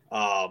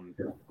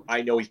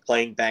 I know he's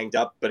playing banged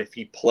up, but if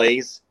he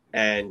plays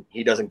and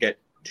he doesn't get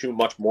too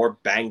much more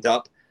banged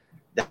up,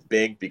 that's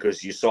big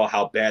because you saw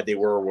how bad they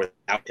were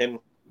without him.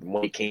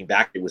 When he came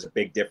back, it was a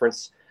big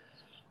difference.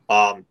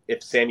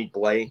 If Sammy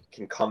Blais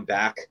can come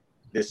back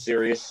this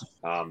series,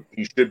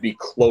 he should be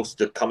close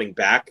to coming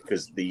back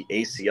because the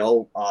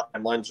ACL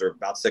timelines are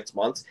about 6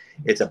 months.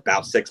 It's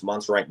about 6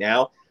 months right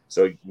now,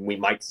 so we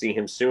might see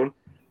him soon.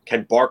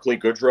 Can Barclay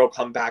Goodrow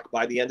come back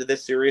by the end of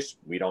this series?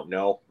 We don't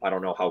know. I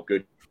don't know how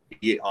good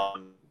he's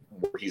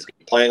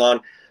playing on.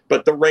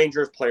 But the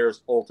Rangers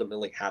players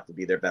ultimately have to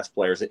be their best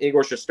players. And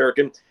Igor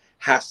Shesterkin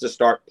has to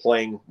start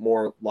playing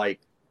more like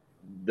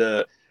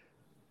the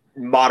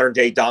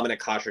modern-day Dominik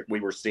Hasek we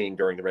were seeing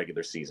during the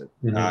regular season.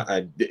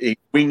 Mm-hmm.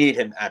 We need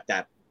him at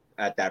that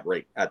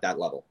rate, at that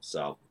level.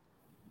 So,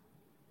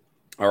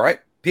 all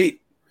right,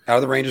 Pete, how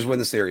do the Rangers win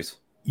the series?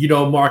 You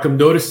know, Mark, I'm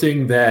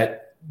noticing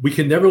that we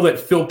can never let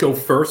Phil go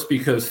first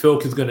because Phil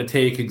is going to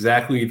take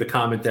exactly the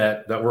comment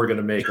that we're going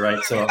to make,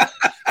 right? So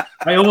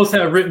I almost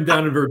have written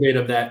down in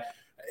verbatim that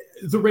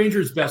the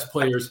Rangers' best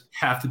players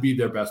have to be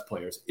their best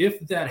players.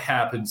 If that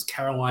happens,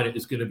 Carolina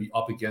is going to be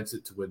up against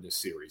it to win this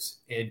series.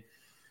 And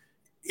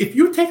if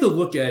you take a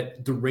look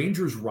at the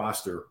Rangers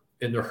roster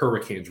and the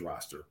Hurricanes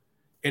roster,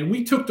 and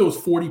we took those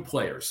 40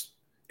 players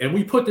and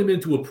we put them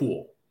into a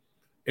pool,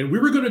 and we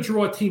were going to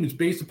draw teams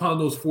based upon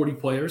those 40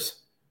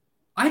 players,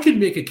 I can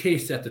make a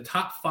case that the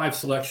top 5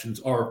 selections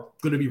are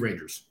going to be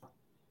Rangers.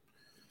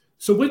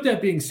 So with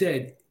that being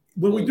said,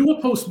 when we do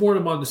a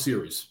postmortem on the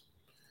series,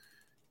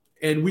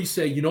 and we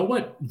say, you know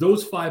what,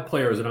 those 5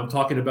 players, and I'm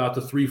talking about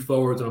the 3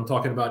 forwards, and I'm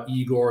talking about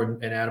Igor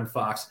and Adam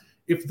Fox,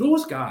 if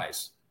those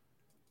guys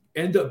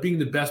end up being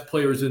the best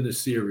players in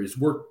this series,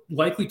 we're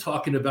likely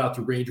talking about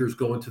the Rangers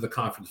going to the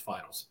conference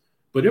finals.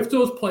 But if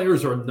those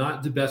players are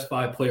not the best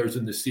 5 players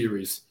in the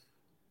series,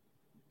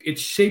 it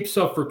shapes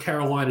up for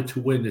Carolina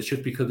to win this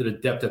just because of the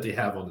depth that they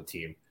have on the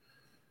team.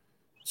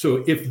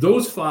 So if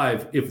those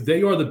 5, if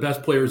they are the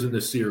best players in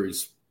this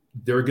series,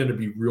 they're going to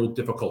be real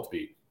difficult to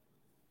beat.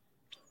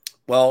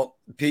 Well,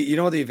 Pete, you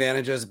know what the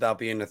advantage is about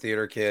being a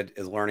theater kid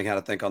is learning how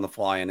to think on the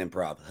fly and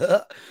improv.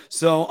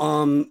 So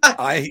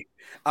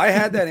I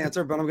had that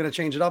answer, but I'm going to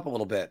change it up a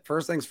little bit.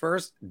 First things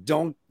first,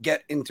 don't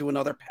get into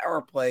another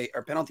power play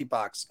or penalty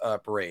box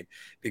parade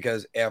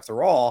because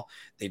after all,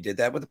 they did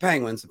that with the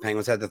Penguins. The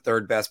Penguins had the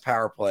 3rd best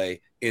power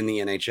play in the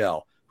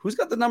NHL. Who's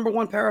got the number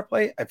 1 power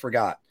play? I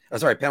forgot. Oh,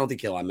 sorry, penalty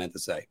kill, I meant to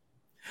say.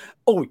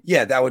 Oh,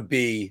 yeah, that would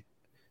be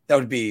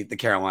the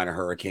Carolina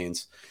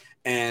Hurricanes.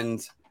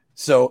 And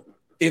so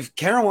if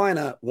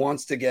Carolina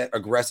wants to get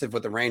aggressive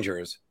with the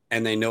Rangers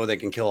and they know they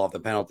can kill off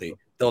the penalty,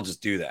 they'll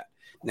just do that.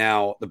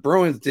 Now, the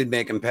Bruins did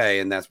make them pay,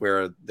 and that's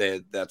why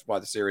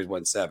the series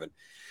went 7.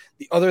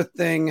 The other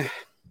thing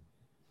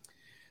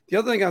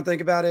I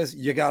think about is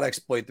you got to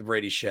exploit the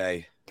Brady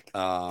Shea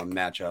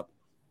matchup.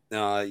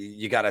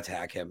 You got to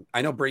attack him.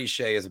 I know Brady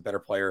Shea is a better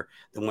player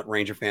than what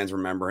Ranger fans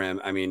remember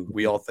him. I mean,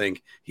 we all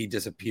think he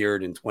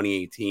disappeared in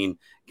 2018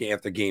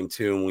 after Game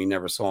 2, and we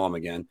never saw him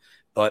again.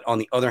 But on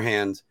the other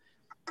hand,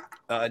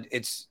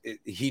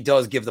 he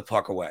does give the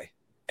puck away.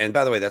 And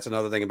by the way, that's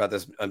another thing about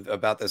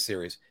this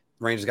series.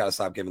 Rangers got to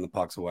stop giving the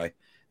pucks away.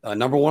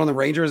 Number 1 on the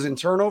Rangers in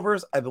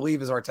turnovers, I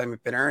believe, is Artemi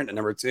Panarin, and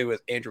number 2 is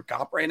Andrew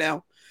Kopp right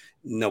now.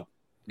 Nope,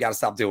 got to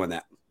stop doing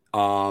that.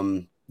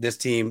 This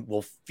team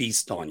will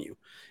feast on you,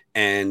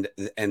 and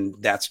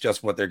that's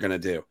just what they're going to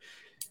do.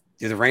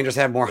 Do the Rangers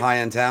have more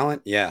high-end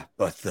talent? Yeah,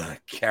 but the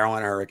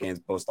Carolina Hurricanes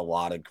boast a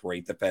lot of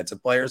great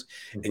defensive players.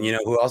 Mm-hmm. And you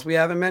know who else we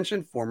haven't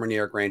mentioned? Former New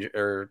York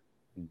Ranger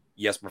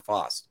Jesper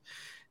Fast.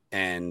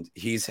 and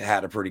he's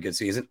had a pretty good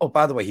season. Oh,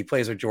 by the way, he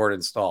plays with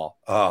Jordan Stahl.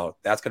 Oh,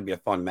 that's going to be a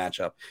fun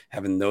matchup,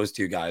 having those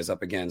two guys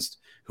up against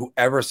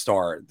whoever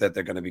star that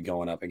they're going to be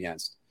going up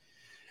against.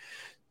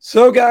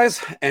 So,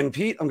 guys, and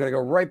Pete, I'm going to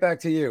go right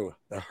back to you.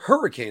 The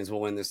Hurricanes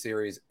will win this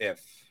series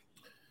if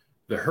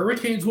the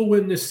Hurricanes will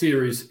win this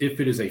series if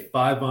it is a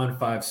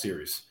 5-on-5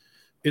 series.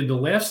 In the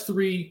last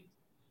 3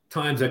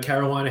 times that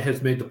Carolina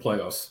has made the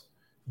playoffs,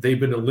 they've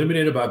been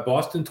eliminated by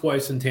Boston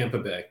twice and Tampa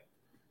Bay.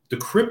 The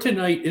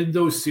kryptonite in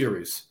those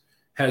series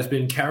has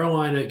been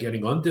Carolina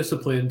getting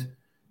undisciplined,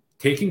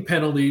 taking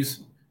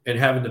penalties, and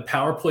having the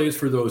power plays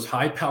for those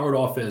high-powered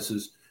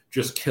offenses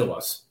just kill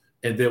us.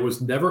 And there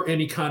was never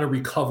any kind of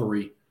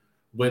recovery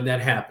when that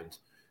happened.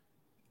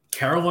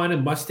 Carolina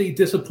must stay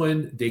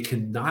disciplined. They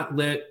cannot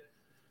let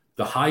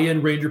the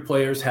high-end Ranger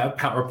players have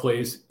power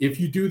plays. If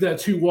you do that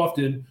too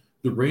often,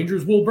 the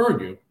Rangers will burn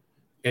you,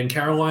 and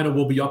Carolina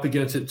will be up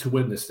against it to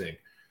win this thing.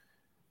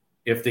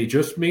 If they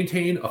just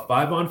maintain a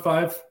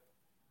 5-on-5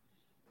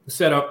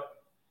 setup,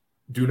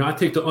 do not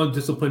take the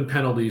undisciplined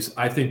penalties,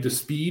 I think the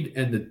speed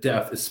and the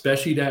depth,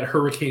 especially that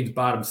Hurricanes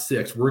bottom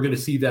 6, we're going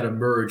to see that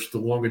emerge the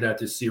longer that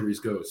this series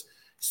goes.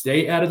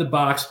 Stay out of the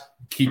box,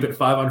 keep it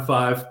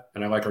 5-on-5,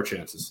 and I like our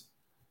chances.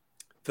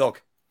 Phil.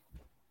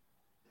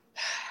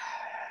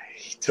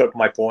 He took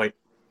my point.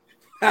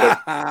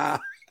 I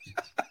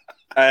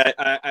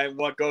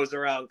what goes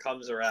around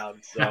comes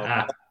around.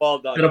 So well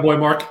done. Good boy,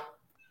 Mark.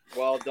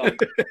 Well done.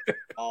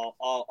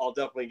 I'll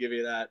definitely give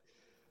you that.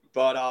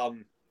 But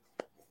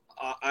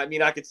I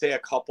mean, I could say a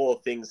couple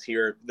of things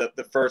here.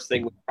 The first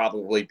thing would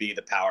probably be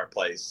the power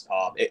plays.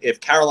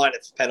 If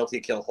Carolina's penalty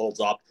kill holds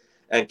up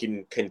and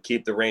can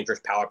keep the Rangers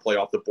power play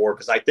off the board,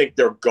 because I think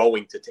they're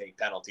going to take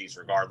penalties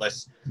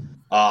regardless.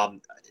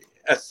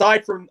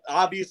 Aside from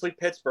obviously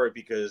Pittsburgh,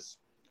 because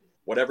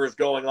whatever's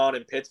going on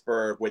in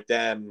Pittsburgh with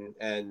them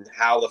and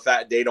how the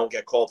fact they don't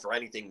get called for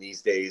anything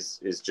these days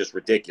is just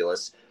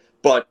ridiculous.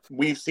 But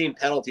we've seen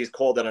penalties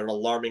called at an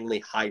alarmingly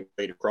high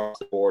rate across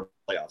the board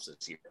playoffs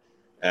this year.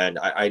 And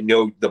I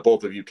know the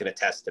both of you can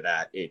attest to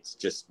that. It's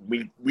just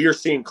we are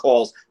seeing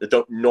calls that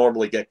don't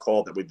normally get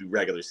called that would be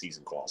regular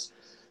season calls.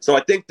 So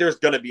I think there's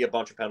going to be a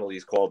bunch of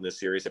penalties called in this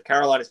series. If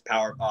Carolina's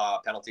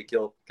penalty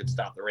kill can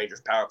stop the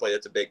Rangers' power play,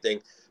 that's a big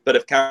thing. But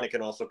if Carolina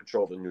can also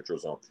control the neutral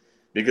zone,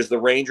 because the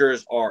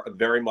Rangers are a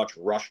very much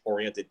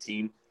rush-oriented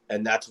team,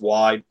 and that's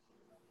why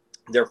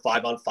their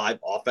 5-on-5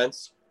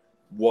 offense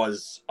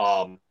was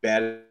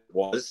bad as it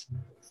was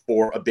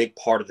for a big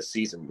part of the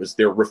season, was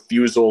their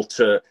refusal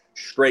to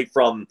stray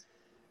from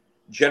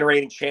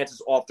generating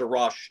chances off the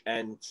rush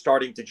and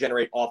starting to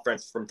generate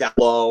offense from down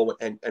low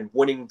and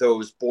winning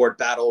those board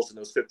battles and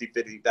those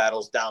 50-50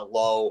 battles down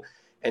low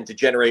and to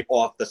generate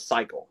off the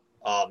cycle.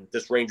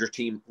 This Rangers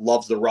team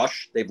loves the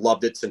rush. They've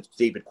loved it since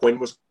David Quinn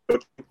was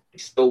coaching. They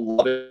still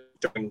love it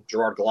during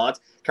Gerard Gallant.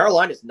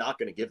 Carolina is not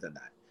going to give them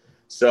that.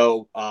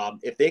 So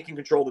if they can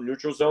control the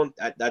neutral zone,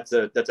 that's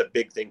a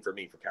big thing for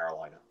me for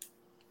Carolina.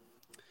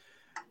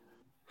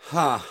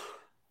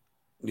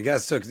 You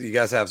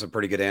guys have some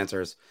pretty good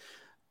answers.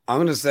 I'm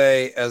going to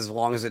say as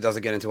long as it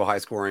doesn't get into any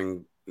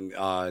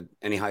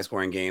high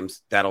scoring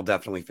games, that'll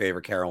definitely favor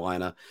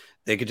Carolina.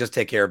 They could just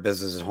take care of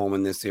business at home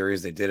in this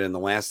series. They did it in the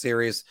last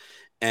series.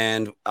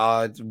 And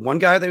one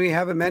guy that we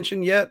haven't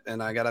mentioned yet,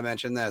 and I got to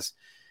mention this,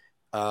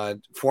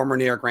 former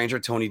New York Ranger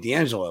Tony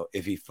DeAngelo,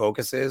 if he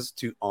focuses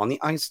on the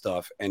ice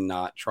stuff and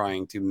not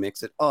trying to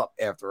mix it up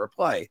after a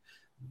play,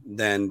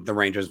 then the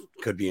Rangers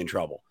could be in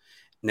trouble.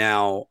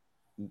 Now,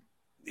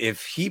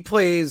 if he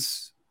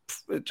plays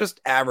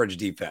just average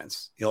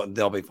defense,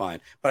 they'll be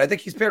fine. But I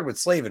think he's paired with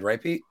Slavin,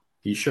 right, Pete?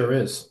 He sure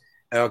is.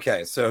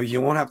 Okay, so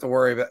you won't have to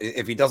worry about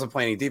if he doesn't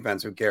play any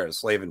defense. Who cares?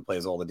 Slavin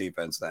plays all the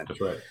defense then.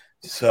 That's right.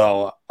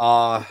 So,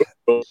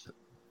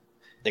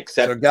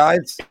 Except so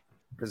guys,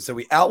 so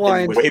we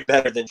outlined way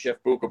better than Jeff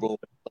Book.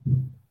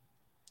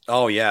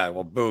 Oh yeah,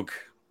 well Book.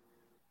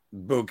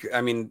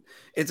 I mean,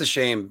 it's a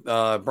shame.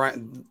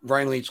 Brian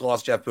Leach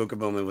lost Jeff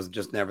Bukaboom and was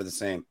just never the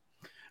same.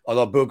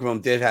 Although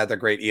Bukaboom did have the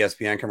great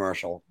ESPN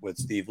commercial with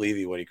Steve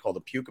Levy, what he called a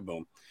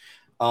Pukaboom.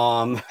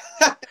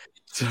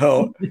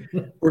 So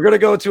we're going to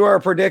go to our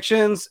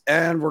predictions,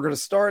 and we're going to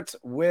start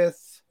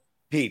with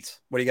Pete.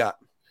 What do you got?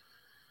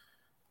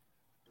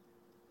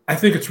 I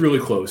think it's really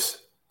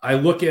close. I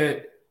look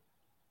at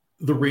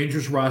the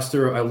Rangers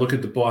roster. I look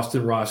at the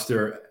Boston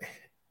roster.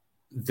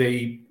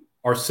 They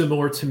are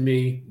similar to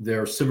me.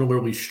 They're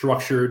similarly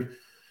structured.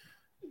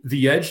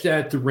 The edge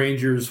that the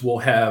Rangers will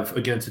have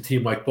against a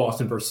team like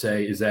Boston per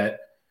se is that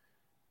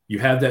you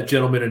have that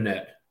gentleman in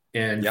net.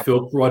 And Yep.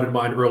 Phil brought in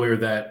mind earlier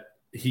that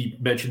he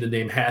mentioned the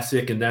name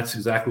Hasek, and that's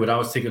exactly what I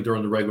was thinking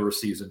during the regular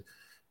season.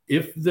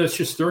 If the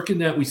Shesterkin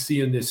that we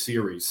see in this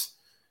series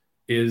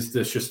is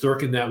the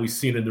Shesterkin that we've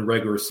seen in the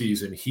regular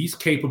season, he's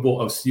capable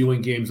of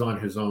stealing games on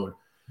his own.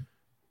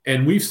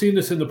 And we've seen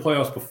this in the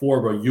playoffs before,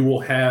 where you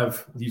will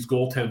have these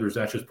goaltenders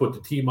that just put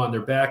the team on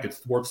their back. It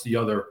thwarts the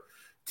other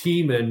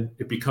team, and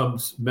it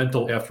becomes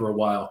mental after a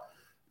while.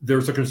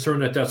 There's a concern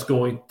that that's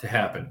going to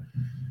happen.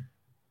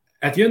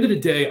 At the end of the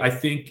day, I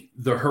think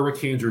the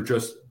Hurricanes are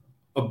just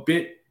a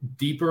bit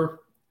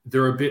deeper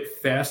They're a bit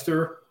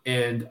faster.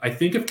 And I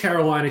think if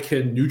Carolina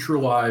can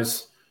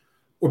neutralize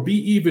or be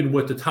even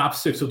with the top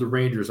 6 of the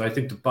Rangers, I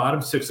think the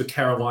bottom 6 of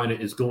Carolina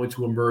is going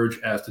to emerge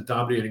as the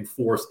dominating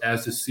force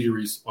as the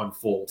series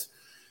unfolds.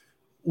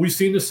 We've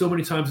seen this so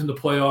many times in the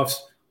playoffs.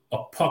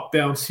 A puck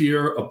bounce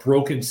here, a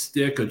broken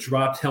stick, a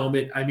dropped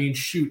helmet. I mean,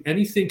 shoot,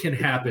 anything can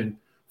happen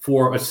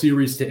for a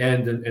series to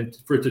end and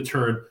for it to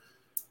turn.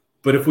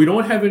 But if we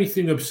don't have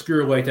anything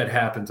obscure like that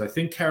happens, I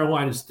think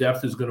Carolina's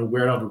depth is going to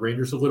wear out the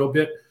Rangers a little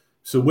bit.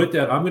 So with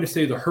that, I'm going to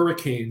say the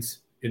Hurricanes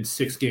in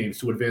 6 games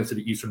to advance to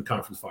the Eastern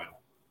Conference Final.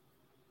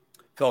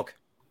 Phil.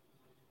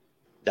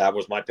 That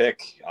was my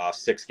pick.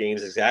 6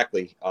 games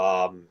exactly.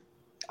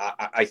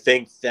 I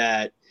think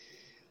that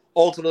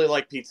ultimately,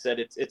 like Pete said,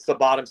 it's the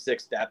bottom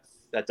 6 depth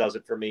that does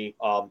it for me.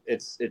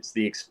 It's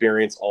the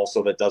experience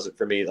also that does it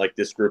for me. Like,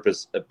 this group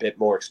is a bit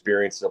more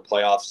experienced in the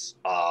playoffs.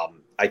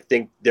 I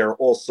think they're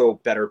also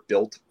better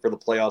built for the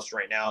playoffs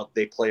right now.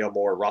 They play a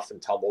more rough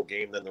and tumble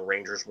game than the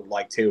Rangers would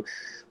like to.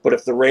 But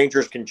if the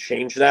Rangers can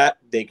change that,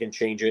 they can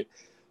change it.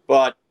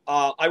 But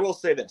I will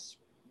say this.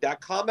 That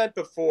comment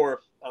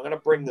before, I'm going to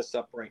bring this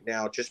up right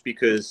now just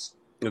because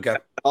Okay.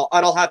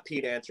 I'll have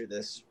Pete answer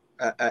this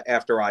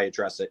after I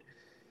address it.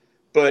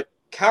 But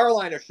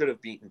Carolina should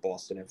have beaten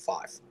Boston in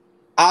 5.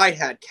 I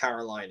had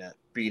Carolina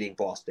beating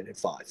Boston in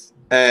 5.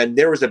 And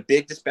there was a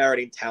big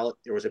disparity in talent.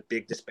 There was a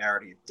big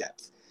disparity in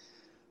depth.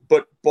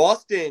 But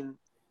Boston,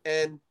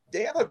 and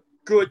they have a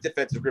good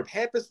defensive group.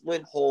 Hampus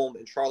Lindholm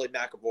and Charlie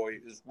McAvoy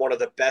is one of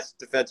the best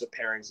defensive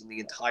pairings in the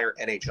entire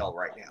NHL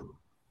right now.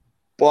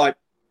 But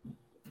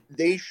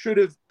they should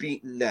have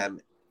beaten them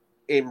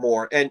in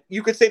more. And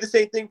you could say the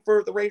same thing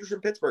for the Rangers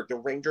in Pittsburgh. The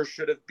Rangers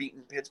should have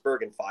beaten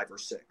Pittsburgh in 5 or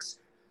 6.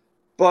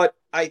 But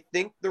I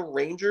think the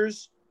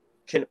Rangers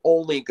can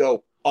only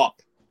go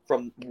up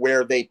from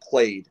where they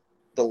played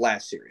the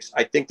last series.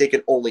 I think they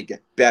can only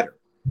get better.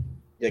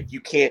 Like,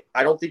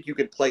 I don't think you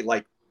can play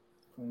like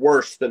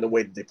worse than the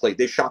way that they played.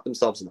 They shot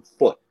themselves in the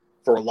foot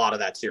for a lot of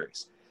that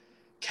series.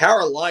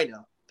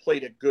 Carolina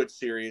played a good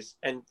series.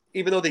 And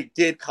even though they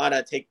did kind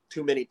of take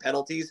too many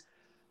penalties,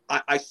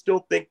 I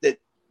still think that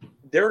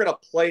they're going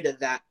to play to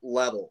that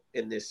level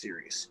in this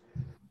series.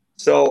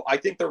 So I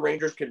think the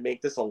Rangers can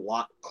make this a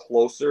lot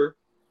closer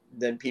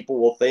than people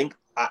will think.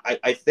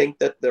 I think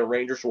that the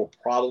Rangers will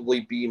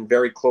probably be in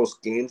very close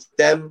games with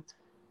them,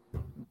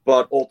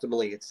 but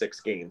ultimately it's 6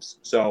 games.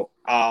 So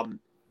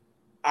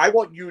I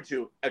want you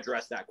to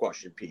address that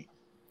question, Pete.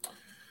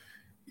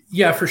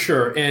 Yeah, for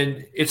sure.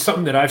 And it's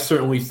something that I've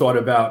certainly thought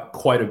about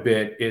quite a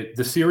bit.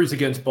 The series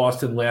against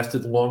Boston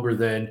lasted longer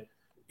than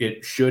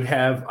it should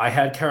have. I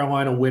had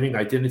Carolina winning.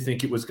 I didn't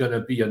think it was going to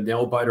be a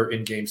nail-biter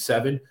in Game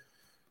 7.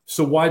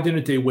 So why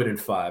didn't they win in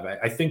 5?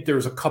 I think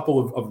there's a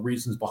couple of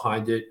reasons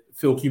behind it.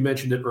 Phil, you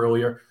mentioned it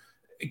earlier.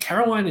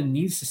 Carolina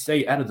needs to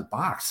stay out of the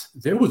box.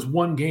 There was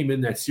one game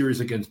in that series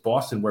against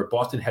Boston where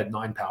Boston had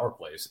 9 power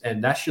plays,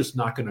 and that's just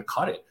not going to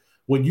cut it.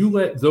 When you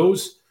let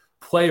those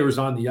players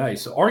on the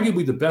ice,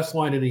 arguably the best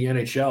line in the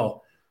NHL,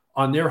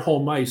 on their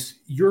home ice,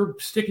 you're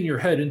sticking your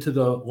head into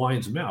the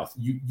lion's mouth.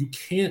 You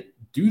can't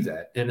do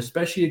that, and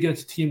especially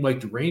against a team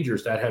like the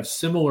Rangers that have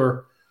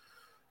similar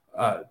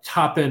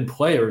top-end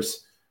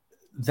players,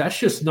 that's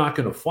just not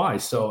going to fly.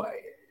 So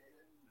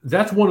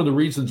that's one of the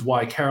reasons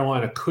why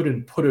Carolina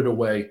couldn't put it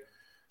away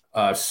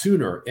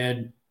sooner.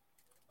 And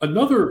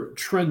another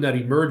trend that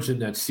emerged in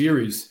that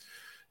series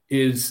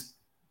is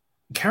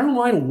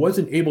Carolina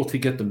wasn't able to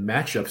get the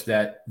matchups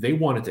that they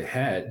wanted to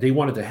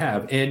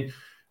have. And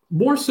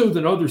more so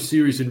than other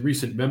series in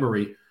recent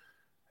memory,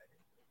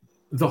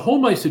 the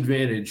home ice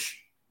advantage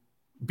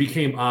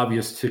became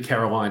obvious to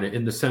Carolina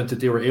in the sense that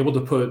they were able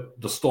to put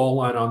the stall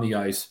line on the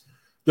ice.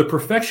 The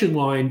perfection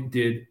line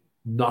did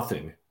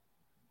nothing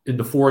in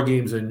the 4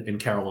 games in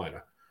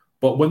Carolina.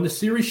 But when the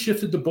series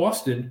shifted to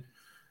Boston,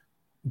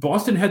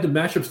 Boston had the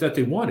matchups that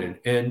they wanted,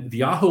 and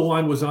the Aho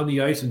line was on the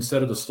ice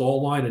instead of the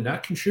stall line, and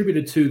that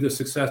contributed to the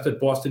success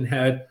that Boston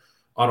had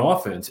on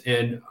offense.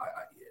 And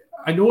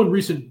I know in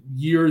recent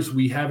years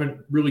we haven't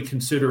really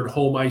considered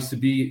home ice to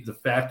be the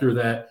factor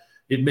that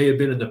it may have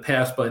been in the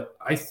past, but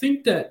I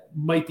think that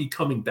might be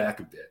coming back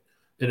a bit.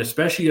 And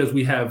especially as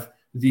we have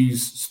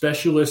these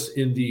specialists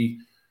in the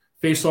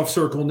face-off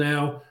circle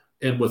now,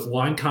 and with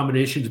line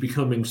combinations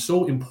becoming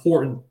so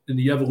important in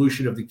the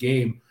evolution of the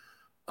game,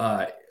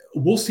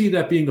 we'll see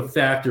that being a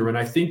factor. And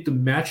I think the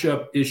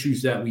matchup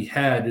issues that we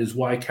had is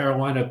why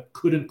Carolina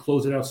couldn't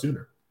close it out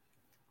sooner.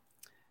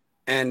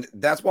 And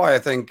that's why I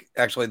think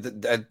actually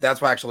that's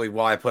why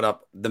I put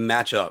up the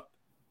matchup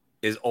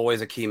is always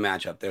a key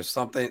matchup. There's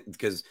something,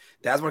 because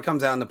that's what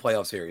comes out in the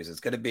playoff series. It's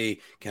going to be,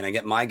 can I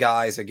get my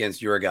guys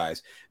against your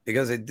guys?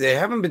 Because they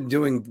haven't been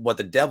doing what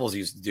the Devils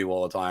used to do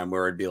all the time,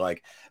 where it'd be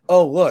like,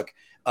 oh, look,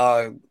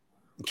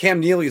 Cam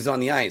Neely's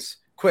on the ice.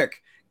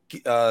 Quick,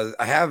 I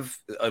have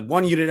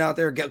one unit out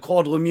there. Get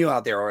called Lemieux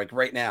out there, like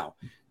right now.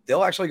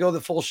 They'll actually go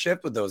the full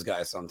shift with those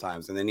guys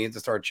sometimes, and they need to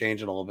start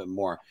changing a little bit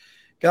more.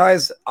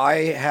 Guys, I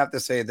have to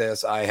say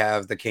this. I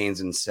have the Canes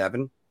in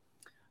 7.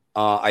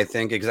 I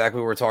think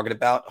exactly what we're talking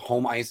about.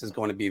 Home ice is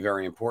going to be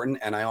very important.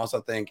 And I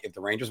also think if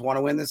the Rangers want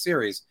to win this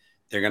series,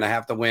 they're going to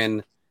have to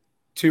win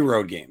 2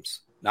 road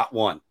games, not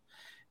 1.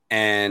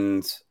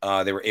 And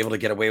they were able to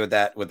get away with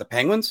that with the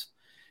Penguins.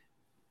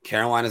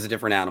 Carolina's a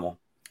different animal.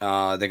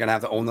 They're going to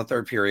have to own the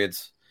third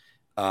periods.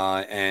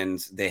 And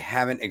they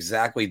haven't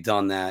exactly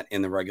done that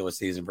in the regular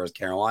season versus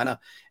Carolina.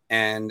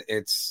 And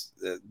it's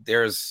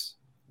there's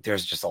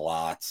just a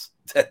lot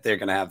that they're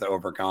going to have to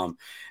overcome.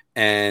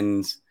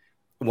 And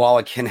while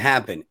it can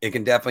happen, it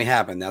can definitely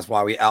happen. That's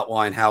why we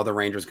outline how the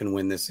Rangers can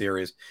win this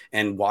series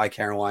and why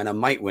Carolina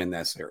might win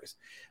that series.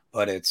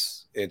 But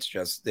it's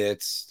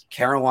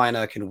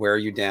Carolina can wear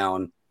you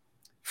down,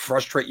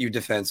 frustrate you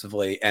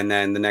defensively, and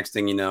then the next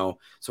thing you know,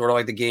 sort of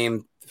like the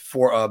game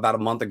for about a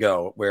month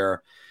ago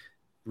where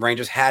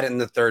Rangers had it in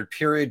the third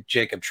period.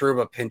 Jacob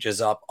Trouba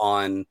pinches up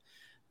on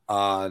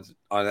I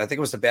think it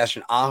was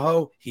Sebastian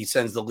Aho. He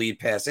sends the lead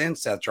pass in.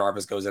 Seth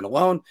Jarvis goes in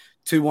alone.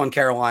 2-1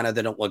 Carolina.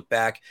 They don't look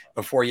back.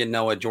 Before you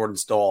know it, Jordan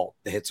Staal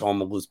hits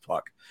home a loose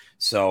puck.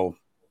 So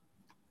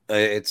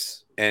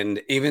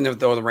and even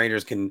though the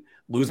Rangers can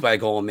lose by a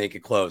goal and make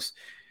it close,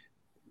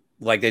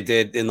 like they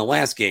did in the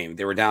last game,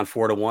 they were down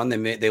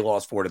 4-1. They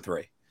lost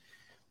 4-3.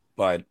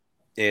 But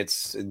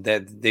it's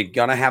that they're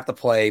gonna have to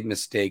play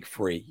mistake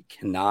free. You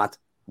cannot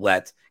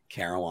let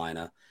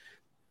Carolina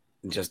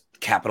just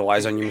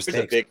capitalize on your mistakes.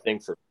 It's a big thing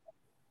for.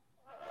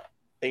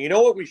 And you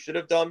know what we should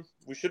have done?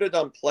 We should have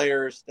done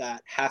players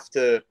that have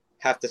to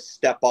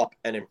step up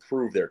and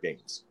improve their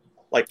games,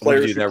 like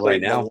players do that right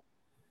now.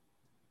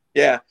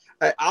 Yeah,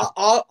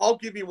 I'll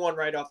give you one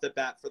right off the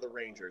bat for the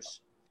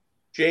Rangers.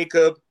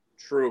 Jacob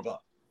Trouba.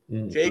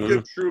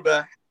 Jacob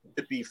Trouba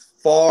to be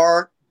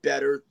far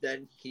better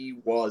than he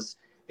was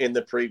in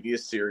the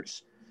previous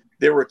series.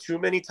 There were too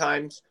many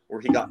times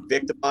where he got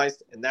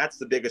victimized, and that's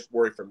the biggest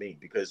worry for me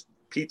because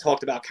Pete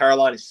talked about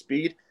Carolina's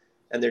speed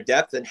and their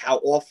depth and how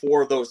all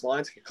 4 of those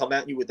lines can come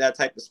at you with that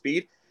type of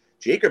speed.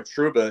 Jacob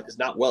Trouba is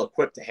not well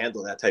equipped to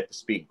handle that type of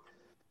speed.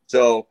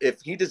 So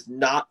if he does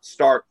not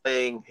start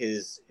playing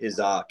his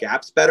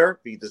gaps better,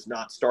 if he does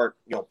not start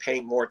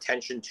paying more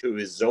attention to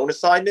his zone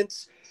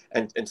assignments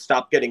and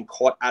stop getting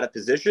caught out of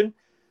position,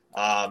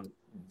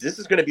 this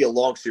is going to be a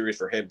long series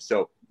for him.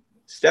 So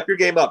step your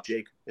game up,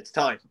 Jake. It's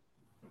time.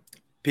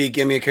 Pete,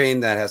 give me a cane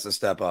that has to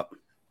step up.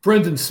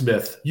 Brendan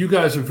Smith. You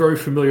guys are very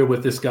familiar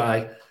with this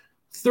guy.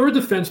 Third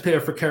defense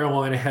pair for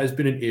Carolina has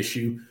been an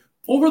issue.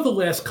 Over the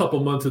last couple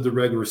months of the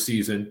regular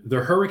season,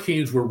 the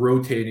Hurricanes were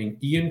rotating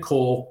Ian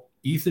Cole,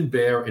 Ethan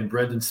Bear, and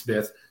Brendan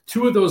Smith.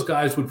 2 of those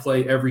guys would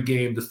play every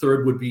game. The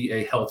third would be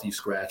a healthy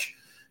scratch.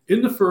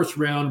 In the first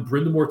round,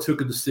 Brind'Amour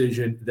took a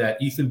decision that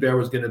Ethan Bear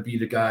was going to be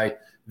the guy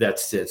that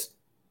sits.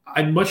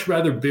 I'd much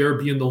rather Bear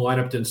be in the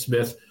lineup than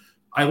Smith.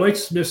 I like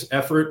Smith's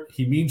effort.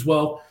 He means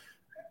well.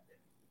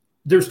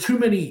 There's too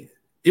many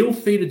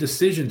ill-fated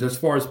decisions as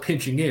far as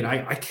pinching in.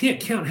 I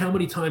can't count how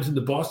many times in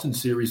the Boston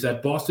series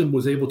that Boston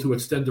was able to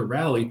extend the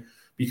rally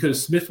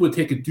because Smith would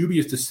take a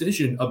dubious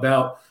decision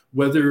about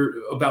what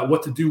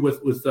to do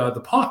with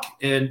the puck.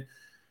 And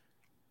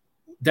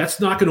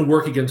that's not going to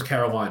work against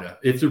Carolina.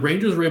 If the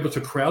Rangers are able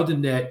to crowd the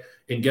net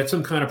and get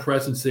some kind of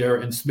presence there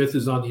and Smith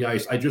is on the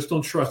ice, I just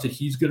don't trust that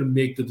he's going to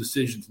make the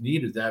decisions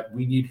needed that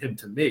we need him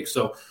to make.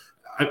 So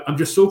I'm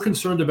just so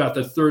concerned about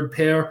the third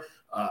pair.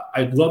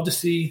 I'd love to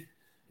see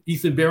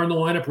Ethan Bear in the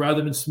lineup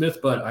rather than Smith,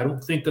 but I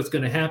don't think that's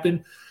going to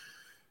happen.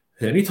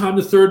 Anytime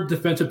the third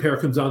defensive pair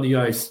comes on the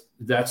ice,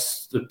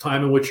 that's the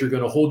time in which you're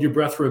going to hold your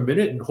breath for a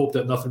minute and hope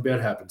that nothing bad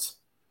happens.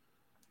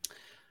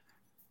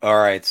 All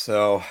right,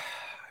 so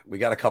we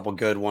got a couple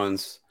good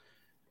ones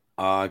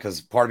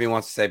because part of me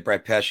wants to say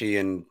Brett Pesce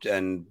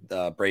and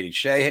Brady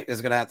Shea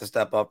is going to have to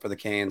step up for the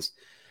Canes.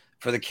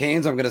 For the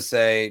Canes, I'm going to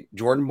say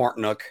Jordan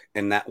Martinook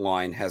in that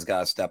line has got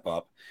to step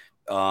up.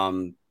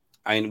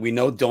 We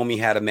know Domi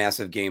had a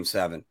massive Game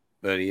 7,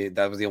 but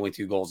that was the only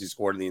 2 goals he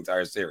scored in the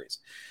entire series.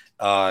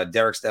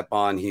 Derek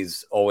Stepan,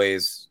 he's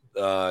always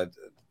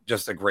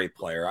just a great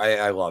player.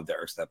 I love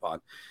Derek Stepan.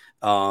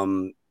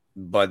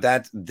 But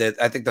that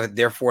I think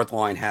their fourth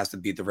line has to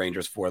beat the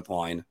Rangers' fourth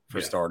line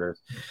for starters.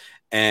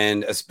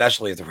 And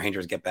especially if the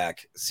Rangers get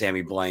back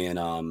Sammy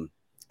Blais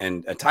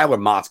and Tyler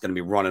Mott's going to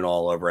be running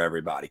all over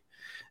everybody.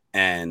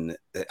 And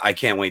I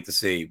can't wait to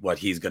see what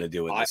he's going to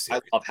do in this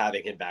series. I love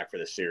having him back for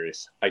this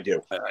series. I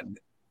do.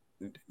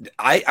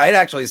 I'd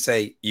actually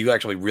say you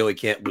actually really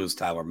can't lose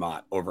Tyler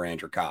Mott over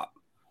Andrew Copp.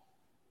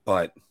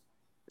 But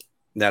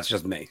that's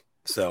just me.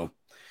 So,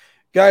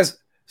 guys,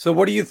 so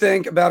what do you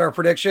think about our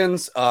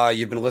predictions?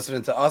 You've been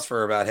listening to us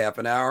for about half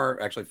an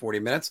hour, actually 40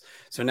 minutes.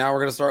 So now we're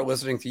going to start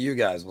listening to you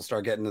guys. We'll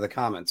start getting to the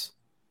comments.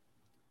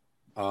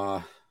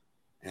 And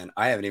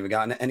I haven't even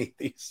gotten to any of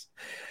these.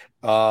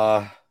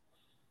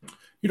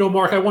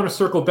 Mark, I want to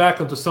circle back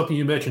onto something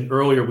you mentioned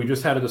earlier. We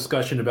just had a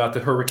discussion about the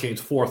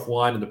Hurricanes' fourth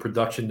line and the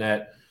production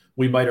that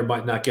we might or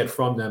might not get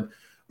from them.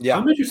 Yeah.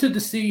 I'm interested to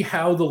see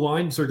how the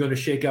lines are going to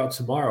shake out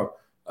tomorrow.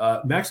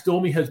 Max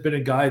Domi has been a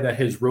guy that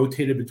has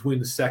rotated between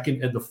the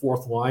second and the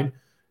fourth line.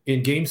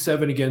 In Game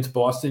 7 against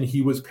Boston,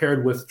 he was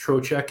paired with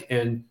Trocheck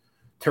and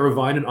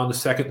Teravainen on the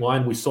second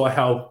line. We saw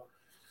how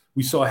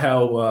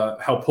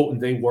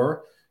potent they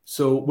were.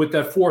 So with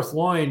that fourth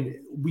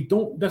line, we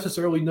don't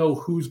necessarily know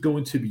who's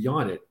going to be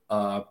on it.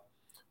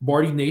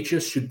 Marty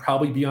Necas should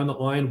probably be on the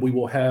line. We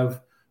will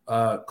have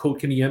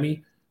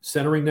Kotkaniemi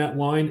centering that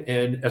line.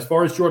 And as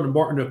far as Jordan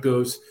Martinook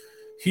goes,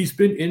 he's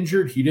been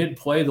injured. He didn't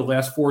play the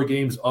last 4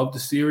 games of the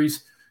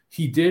series.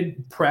 He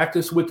did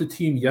practice with the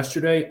team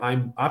yesterday.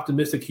 I'm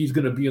optimistic he's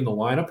going to be in the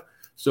lineup.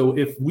 So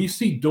if we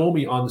see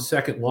Domi on the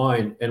second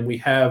line and we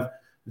have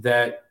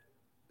that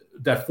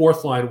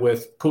fourth line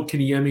with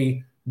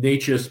Kotkaniemi,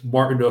 Necas,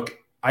 Martinook,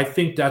 I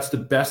think that's the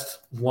best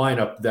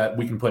lineup that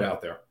we can put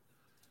out there.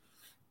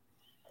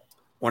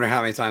 Wonder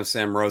how many times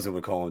Sam Rosen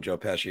would call him Joe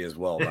Pesci as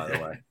well, by the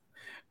way.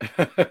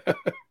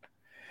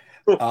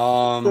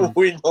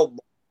 We know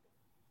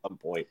at some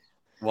point.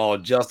 Well,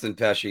 Justin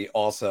Pesci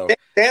also.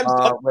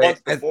 Wait,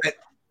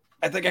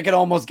 I think I could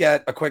almost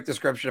get a quick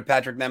description of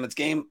Patrick Nemeth's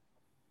game.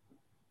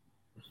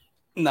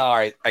 No, all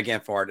right, I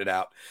can't fart it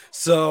out.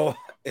 So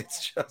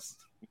it's just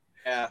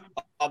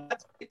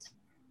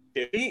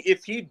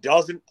if he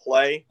doesn't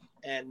play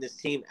and this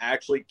team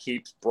actually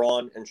keeps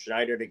Braun and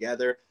Schneider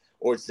together,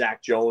 or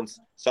Zach Jones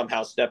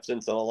somehow steps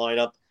into the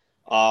lineup,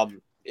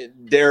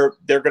 they're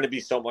going to be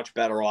so much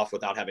better off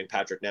without having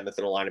Patrick Nemeth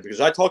in the lineup.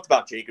 Because I talked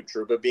about Jacob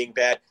Trouba being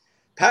bad.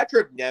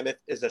 Patrick Nemeth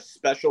is a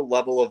special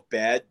level of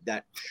bad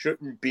that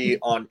shouldn't be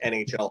on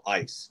NHL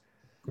ice.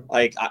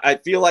 Like, I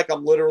feel like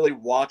I'm literally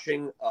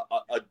watching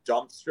a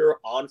dumpster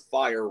on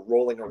fire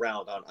rolling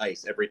around on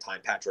ice every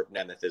time Patrick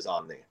Nemeth is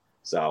on there.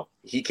 So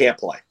he can't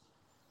play.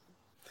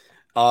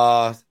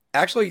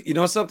 Actually, you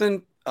know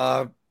something?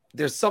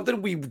 There's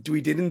something we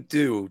didn't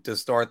do to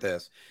start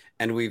this,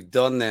 and we've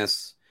done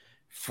this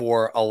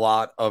for a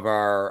lot of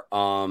our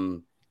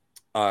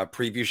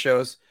preview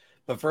shows.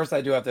 But first,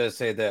 I do have to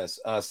say this: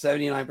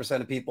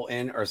 79% of people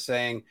are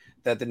saying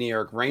that the New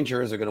York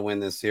Rangers are going to win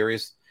this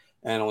series,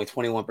 and only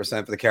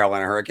 21% for the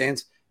Carolina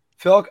Hurricanes.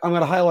 Phil, I'm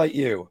going to highlight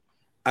you.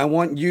 I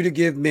want you to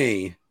give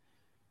me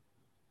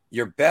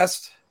your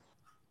best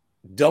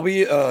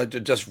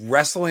just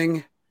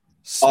wrestling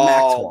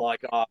smack talk. Oh my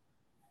god!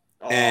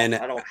 And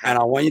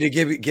I want you to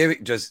give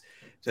it. Just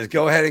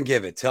go ahead and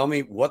give it. Tell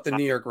me what the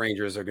New York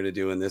Rangers are going to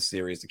do in this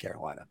series to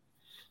Carolina.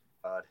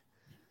 God.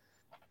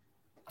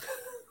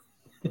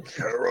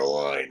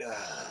 Carolina,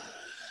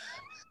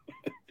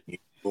 you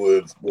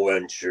have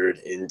ventured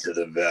into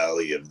the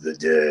Valley of the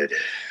Dead,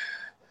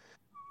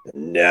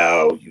 and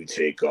now you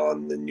take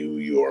on the New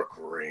York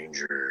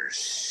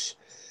Rangers.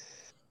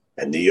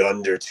 And the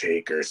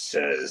Undertaker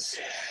says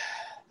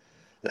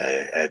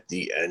that at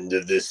the end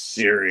of this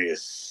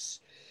series,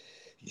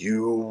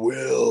 you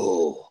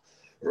will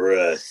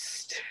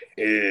rest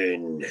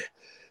in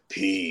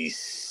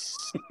peace.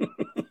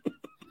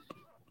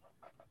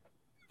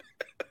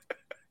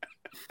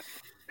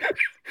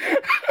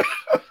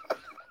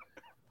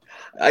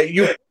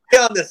 You put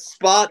on the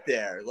spot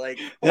there, like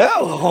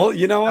yeah. Well,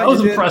 you know what? That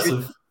was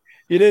impressive.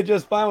 You did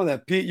just fine with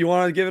that, Pete. You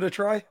want to give it a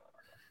try?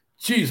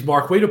 Jeez,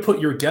 Mark, way to put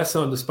your guests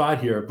on the spot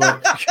here.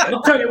 But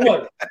I'll tell you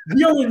what,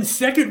 we are in the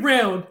second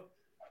round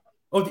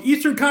of the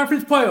Eastern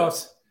Conference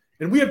playoffs,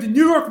 and we have the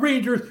New York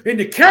Rangers and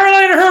the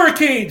Carolina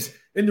Hurricanes.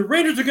 And the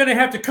Rangers are going to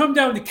have to come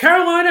down to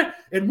Carolina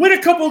and win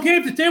a couple of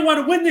games if they want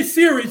to win this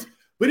series.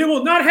 But it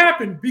will not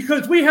happen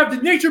because we have the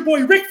Nature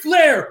Boy Ric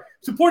Flair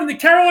supporting the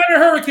Carolina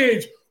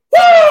Hurricanes.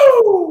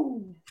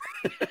 Woo!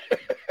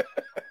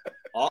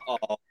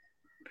 Uh-oh.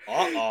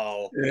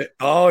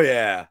 Oh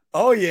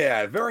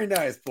yeah. Very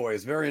nice,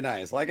 boys. Very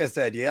nice. Like I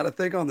said, you got to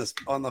think on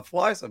the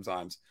fly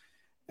sometimes,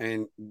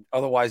 and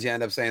otherwise you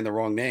end up saying the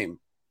wrong name,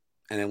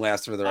 and it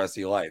lasts for the rest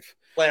of your life.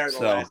 Flair the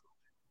last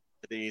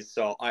of these,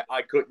 so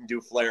I couldn't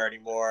do Flair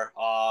anymore.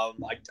 I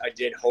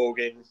did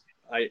Hogan.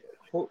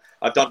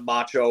 I've done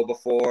Macho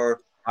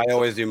before. I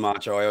always do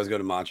Macho. I always go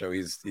to Macho.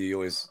 He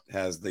always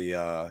has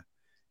the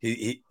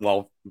he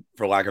well,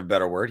 for lack of a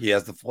better word, he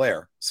has the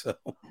flair. So.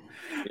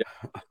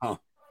 Yeah.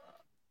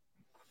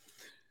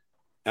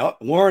 Oh,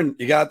 Warren,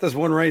 you got this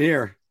one right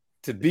here.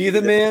 To be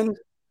the man.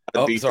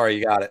 Oh, sorry,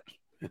 you got it.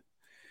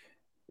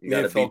 Me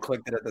and Phil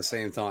clicked it at the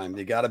same time.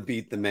 You got to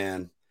beat the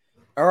man.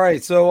 All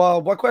right. So,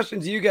 what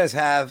questions do you guys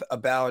have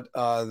about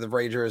the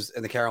Rangers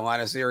and the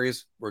Carolina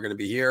series? We're going to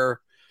be here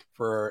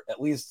for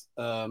at least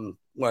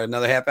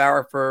another half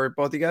hour for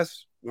both of you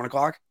guys. 1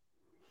 o'clock.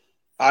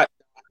 I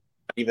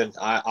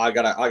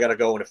gotta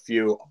go in a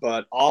few,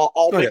 but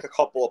I'll make a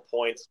couple of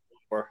points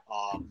before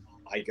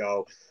I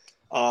go.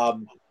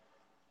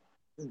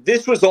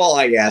 This was all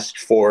I asked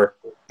for,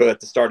 but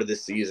at the start of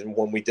this season,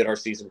 when we did our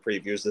season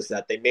previews, is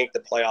that they make the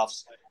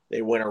playoffs,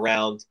 they win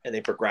around, and they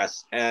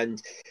progress.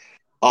 And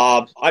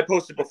I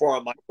posted before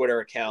on my Twitter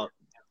account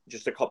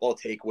just a couple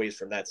of takeaways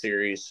from that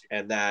series,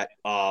 and that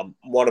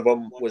one of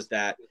them was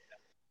that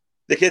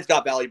the kids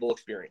got valuable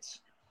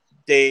experience.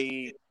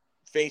 They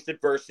faced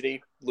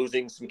adversity,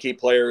 losing some key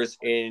players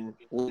in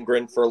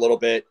Lindgren for a little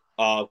bit,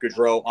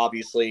 Gaudreau,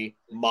 obviously,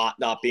 Mott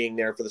not being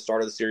there for the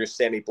start of the series,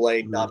 Sammy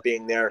Blade not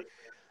being there.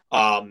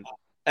 And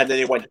then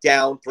they went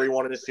down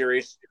 3-1 in the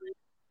series.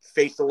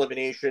 faced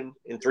elimination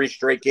in 3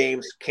 straight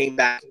games, came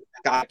back,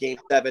 got game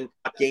 7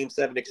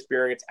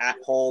 experience at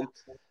home.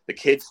 The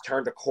kids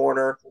turned a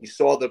corner. You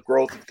saw the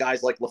growth of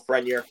guys like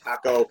Lafreniere,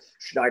 Paco,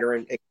 Schneider,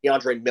 and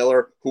Keandre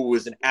Miller, who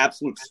was an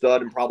absolute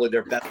stud and probably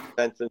their best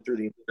defenseman through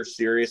the entire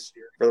series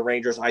for the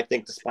Rangers. I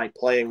think despite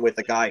playing with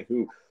a guy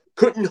who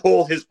couldn't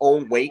hold his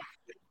own weight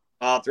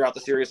throughout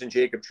the series in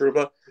Jacob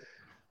Trouba.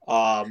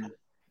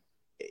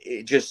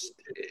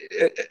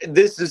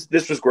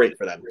 This was great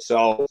for them.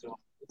 So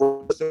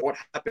what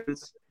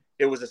happens,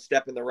 it was a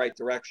step in the right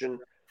direction,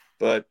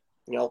 but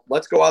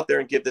let's go out there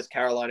and give this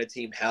Carolina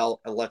team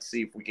hell, and let's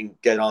see if we can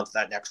get on to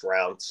that next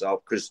round.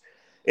 So, because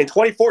in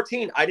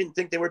 2014, I didn't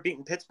think they were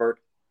beating Pittsburgh,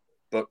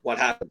 but what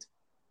happened?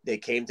 They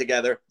came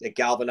together, they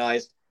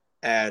galvanized,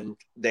 and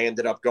they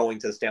ended up going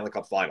to the Stanley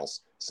Cup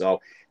Finals. So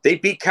they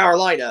beat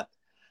Carolina.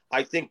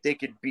 I think they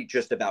could beat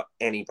just about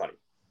anybody.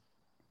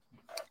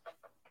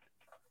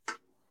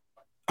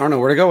 I don't know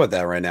where to go with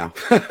that right now.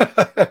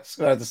 That's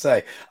what I have to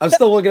say. I'm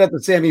still looking at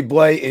the Sammy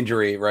Blais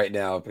injury right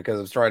now because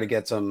I'm trying to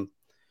get some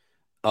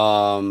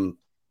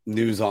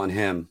news on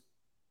him.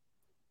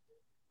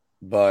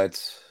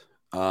 But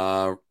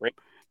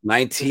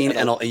 19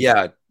 and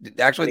yeah,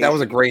 actually that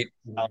was a great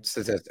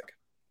statistic.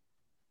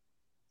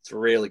 It's a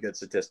really good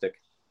statistic.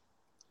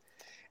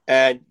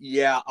 And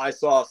yeah, I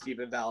saw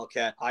Stephen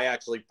Valiquette. I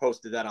actually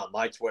posted that on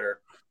my Twitter.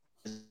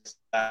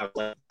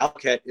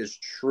 Valiquette is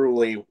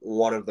truly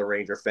one of the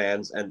Ranger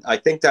fans, and I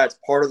think that's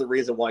part of the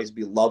reason why he's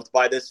beloved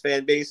by this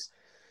fan base.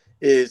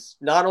 Is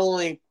not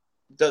only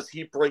does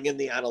he bring in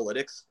the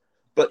analytics,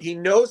 but he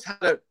knows how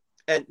to,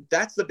 and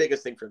that's the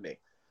biggest thing for me.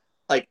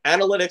 Like,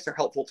 analytics are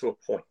helpful to a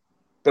point,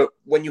 but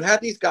when you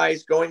have these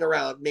guys going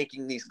around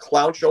making these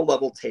clown show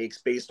level takes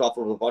based off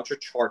of a bunch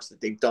of charts that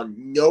they've done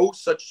no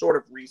such sort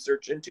of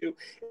research into,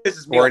 this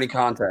is or any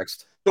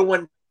context. So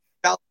when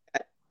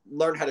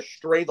learn how to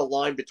stray the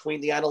line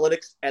between the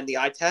analytics and the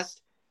eye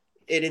test,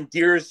 it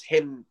endears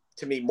him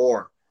to me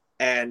more.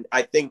 And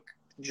I think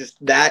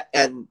just that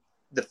and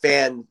the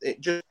fan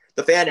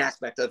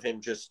aspect of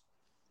him,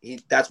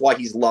 that's why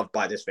he's loved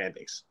by this fan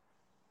base.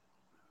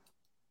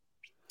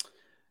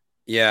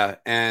 Yeah.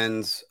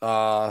 And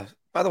by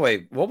the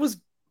way, what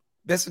was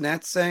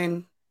Bissonnette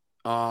saying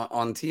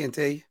on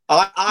TNT?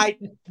 I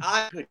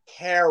could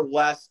care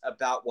less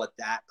about what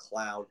that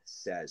clown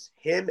says.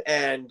 Him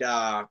and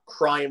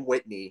Crime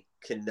Whitney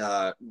can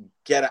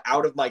get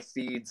out of my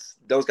feeds.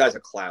 Those guys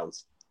are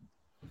clowns.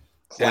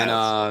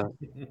 And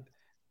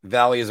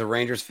Valley is a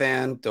Rangers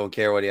fan. Don't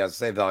care what he has to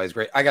say. Valley is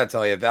great. I got to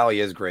tell you, Valley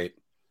is great.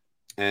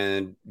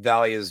 And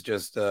Valley is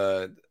just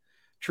a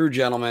true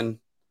gentleman,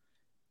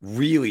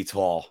 really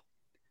tall.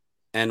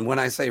 And when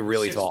I say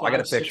really tall, I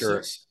got a picture.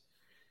 6'6".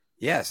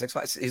 Yeah,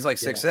 6'5". He's like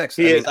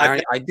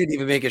 6'6". I didn't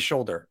even make his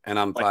shoulder, and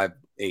I'm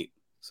 5'8".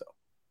 So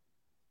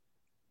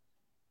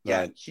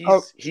yeah,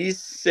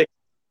 he's 6,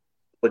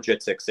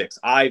 legit 6'6".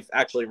 I've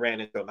actually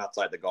ran into him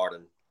outside the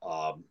Garden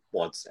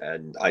once,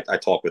 and I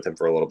talked with him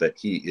for a little bit.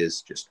 He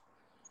is just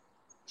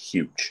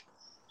huge.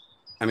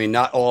 I mean,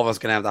 not all of us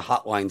can have the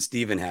hotline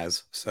Steven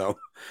has, so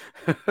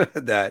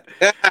that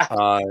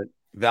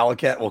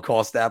Valiquette will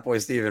call Stat Boy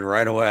Steven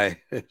right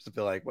away. Just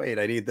be like, wait,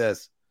 I need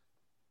this.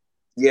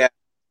 Yeah.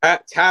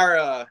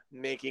 Tara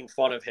making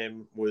fun of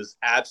him was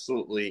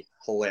absolutely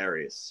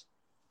hilarious.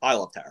 I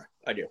love Tara.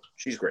 I do.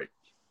 She's great.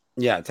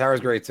 Yeah, Tara's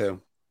great too.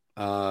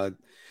 I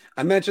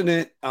mentioned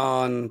it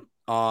on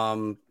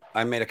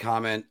I made a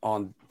comment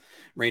on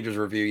Rangers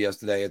Review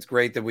yesterday. It's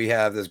great that we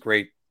have this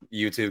great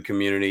YouTube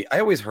community. I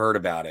always heard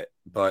about it,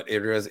 but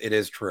it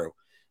is true.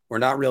 We're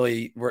not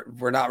really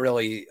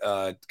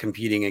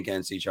competing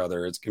against each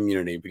other. It's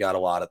community. We got a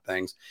lot of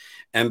things.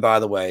 And by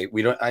the way,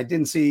 I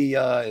didn't see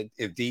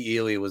if D.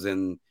 Ely was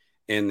in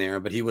there,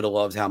 but he would have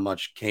loved how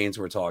much Canes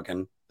were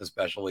talking,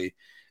 especially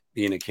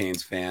being a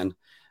Canes fan.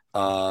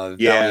 Yeah,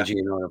 Valley and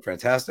Gino are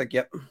fantastic.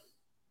 Yep.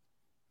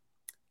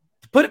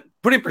 Put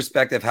in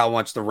perspective how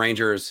much the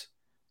Rangers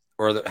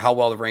how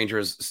well the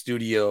Rangers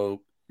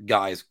studio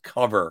guys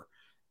cover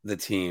the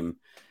team.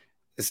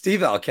 Steve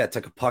Valiquette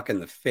took a puck in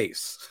the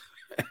face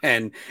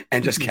and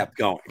just kept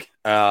going.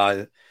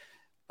 Did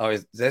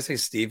I say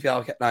Steve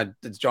Valiquette? No,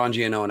 it's John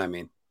Giannone. I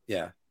mean,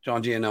 yeah,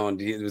 John Giannone.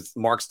 It was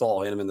Mark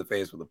Stahl hit him in the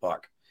face with a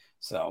puck.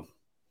 So,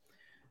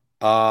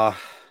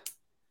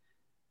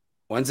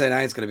 Wednesday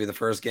night's going to be the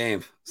first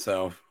game.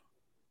 So,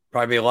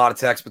 probably be a lot of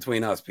text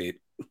between us,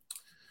 Pete.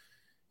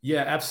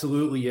 Yeah,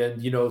 absolutely.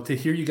 And, to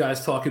hear you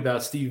guys talk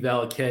about Steve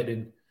Valiquette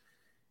and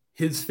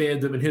his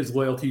fandom and his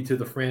loyalty to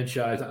the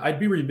franchise, I'd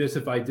be remiss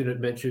if I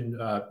didn't mention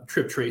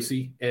Tripp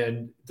Tracy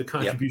and the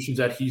contributions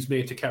that he's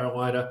made to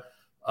Carolina.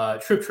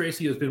 Tripp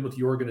Tracy has been with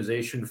the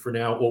organization for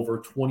now over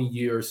 20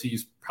 years.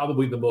 He's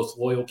probably the most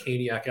loyal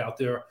Caniac out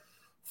there.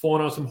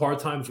 Fallen on some hard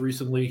times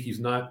recently. He's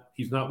not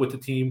with the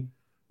team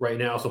right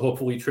now, so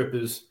hopefully Tripp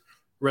is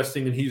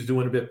resting and he's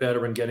doing a bit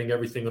better and getting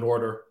everything in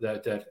order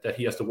that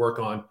he has to work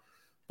on.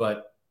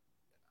 But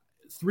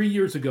 3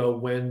 years ago,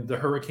 when the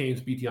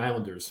Hurricanes beat the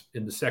Islanders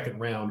in the second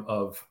round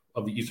of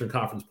the Eastern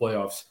Conference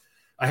playoffs,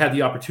 I had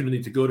the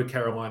opportunity to go to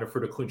Carolina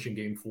for the clinching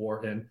Game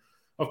 4, and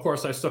of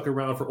course, I stuck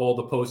around for all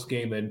the post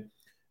game. And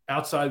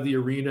outside the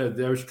arena,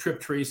 there's Trip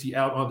Tracy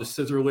out on the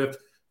scissor lift,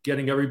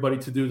 getting everybody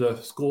to do the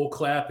skull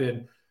clap.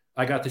 And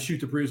I got to shoot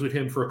the breeze with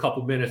him for a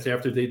couple minutes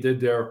after they did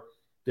their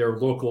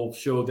local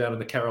show down in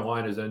the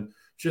Carolinas. And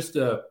just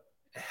a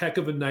heck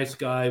of a nice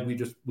guy.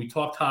 We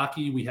talked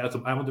hockey. We had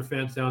some Islander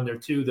fans down there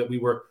too that we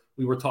were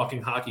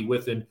talking hockey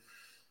with. And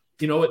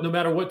you know what, no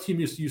matter what team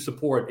you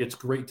support, it's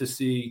great to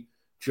see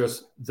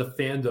just the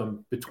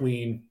fandom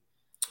between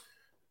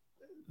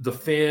the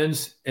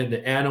fans and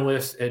the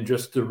analysts and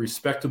just the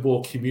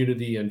respectable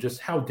community and just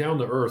how down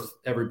to earth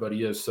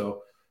everybody is.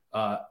 So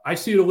I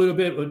see it a little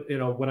bit, you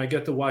know, when I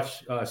get to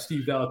watch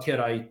Steve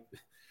Valiquette,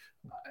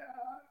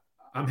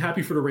 I'm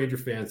happy for the Ranger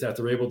fans that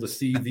they're able to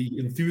see the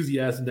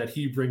enthusiasm that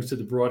he brings to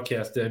the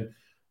broadcast. And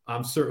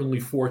I'm certainly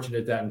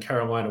fortunate that in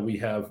Carolina, we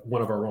have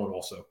one of our own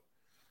also.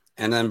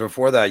 And then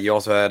before that, you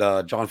also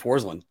had John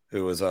Forsland,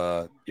 who was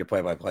your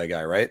play-by-play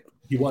guy, right?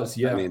 He was,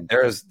 yeah. I mean,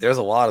 there's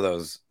a lot of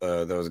those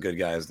good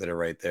guys that are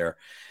right there.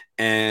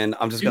 And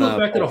I'm just going to look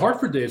back to the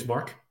Hartford days,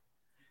 Mark.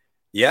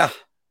 Yeah.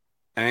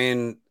 I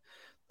mean,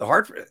 the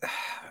Hartford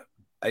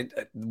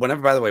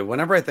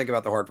whenever I think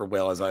about the Hartford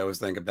Whalers, I always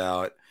think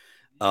about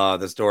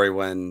the story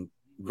when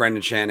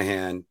Brendan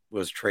Shanahan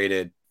was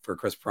traded for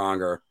Chris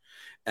Pronger,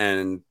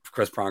 and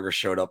Chris Pronger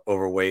showed up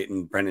overweight,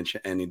 and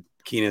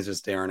Keenan's just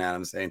staring at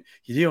him saying,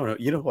 you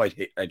know who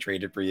I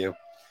traded for you.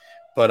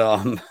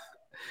 But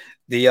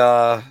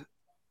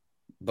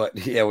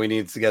but yeah, we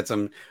need to get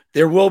some.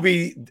 There will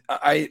be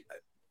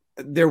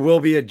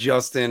a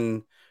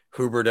Justin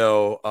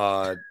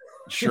Huberdeau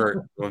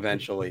shirt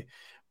eventually,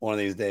 one of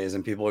these days,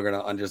 and people are going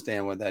to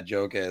understand what that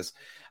joke is.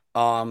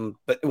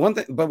 But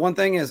one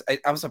thing is,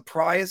 I was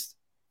surprised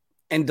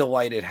and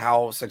delighted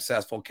how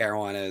successful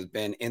Carolina has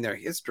been in their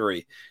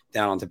history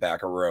down on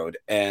Tobacco Road,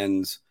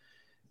 and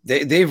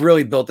they've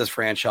really built this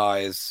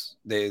franchise.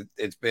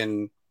 It's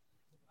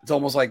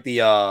almost like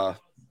the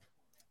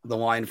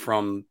line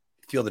from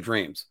Field of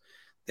Dreams.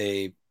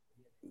 It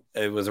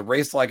was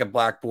erased like a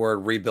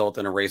blackboard, rebuilt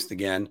and erased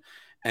again.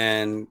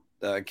 And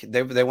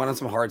they went on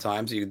some hard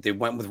times. They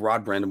went with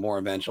Rod Brindamore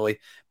eventually.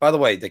 By the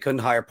way, they couldn't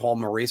hire Paul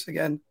Maurice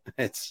again.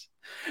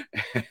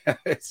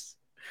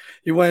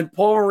 You went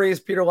Paul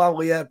Maurice, Peter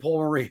Laviolette, Paul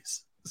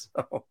Maurice.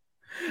 So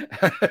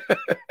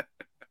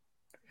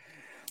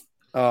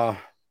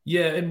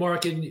yeah, and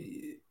Mark, and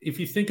if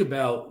you think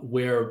about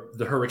where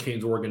the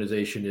Hurricanes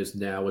organization is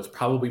now, it's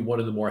probably one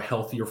of the more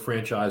healthier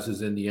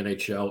franchises in the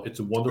NHL. It's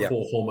a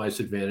wonderful home ice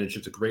advantage.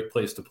 It's a great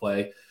place to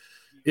play.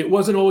 It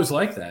wasn't always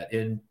like that.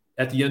 And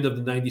at the end of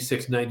the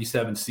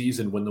 96-97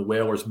 season, when the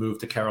Whalers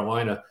moved to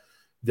Carolina,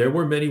 there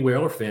were many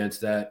Whaler fans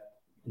that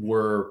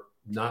were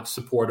not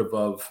supportive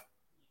of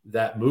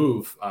that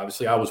move.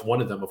 Obviously, I was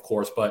one of them, of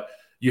course, but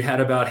you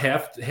had about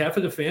half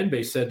of the fan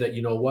base said that,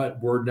 you know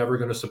what, we're never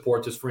going to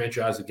support this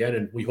franchise again,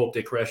 and we hope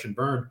they crash and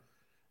burn.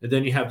 And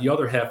then you have the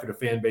other half of the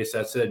fan base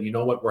that said, you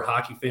know what, we're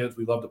hockey fans,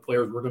 we love the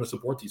players, we're going to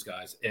support these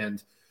guys.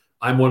 And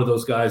I'm one of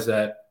those guys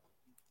that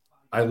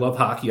I love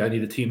hockey. I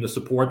need a team to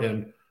support,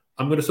 and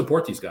I'm going to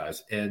support these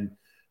guys. And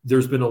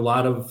there's been a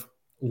lot of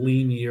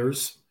lean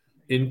years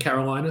in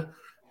Carolina.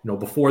 You know,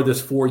 before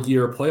this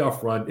 4-year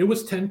playoff run, it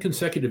was 10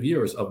 consecutive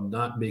years of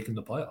not making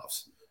the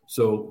playoffs.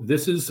 So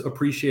this is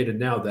appreciated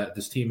now that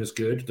this team is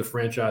good, the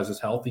franchise is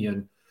healthy,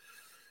 and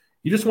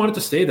you just want it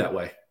to stay that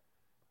way.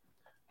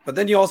 But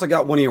then you also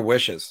got one of your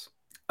wishes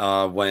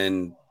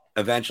when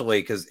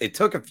eventually, because it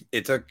took,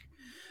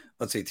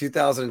 let's see,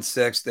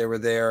 2006, they were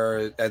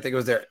there. I think it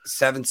was their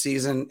 7th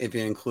season, if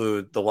you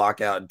include the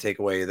lockout and take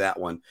away that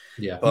one.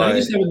 Yeah,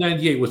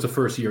 97-98 was the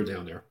first year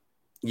down there.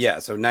 Yeah,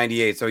 so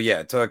 98. So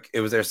yeah, it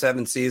was their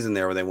 7th season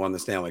there where they won the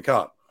Stanley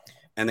Cup.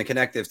 And the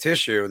connective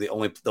tissue,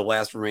 the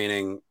last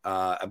remaining,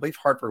 I believe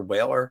Hartford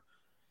Whaler.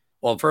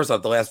 Well, first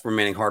off, the last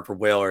remaining Hartford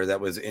Whaler that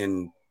was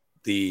in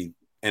the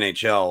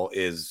NHL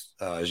is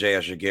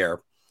J.S.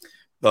 Jaguar.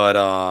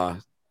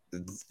 But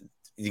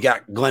you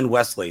got Glenn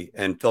Wesley,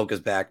 and Philk is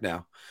back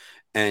now.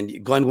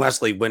 And Glenn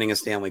Wesley winning a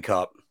Stanley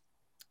Cup,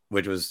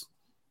 which was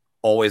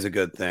always a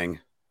good thing.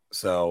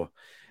 So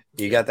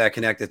you got that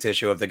connective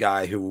tissue of the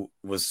guy who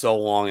was so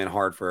long in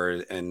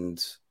Hartford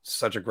and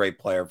such a great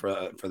player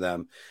for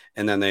them.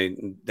 And then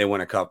they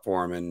win a cup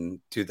for him in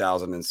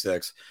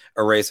 2006,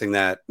 erasing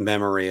that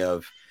memory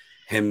of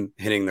him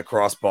hitting the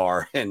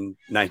crossbar in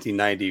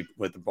 1990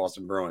 with the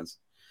Boston Bruins.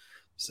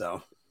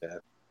 So,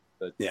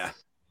 yeah.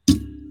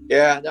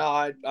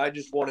 No, I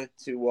just wanted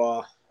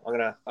to,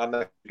 I'm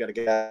gonna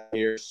get out of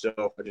here. So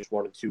I just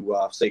wanted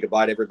to say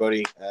goodbye to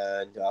everybody.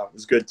 And it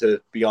was good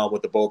to be on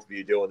with the both of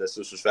you doing this.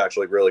 This was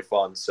actually really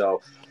fun.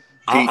 So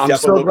Pete, I'm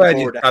so glad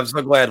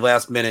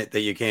last minute that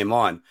you came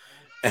on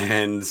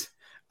and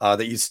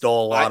that you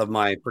stole a lot of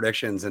my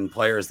predictions and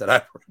players that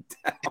I wrote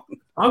down.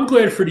 I'm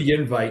glad for the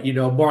invite. You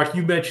know, Mark,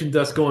 you mentioned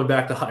us going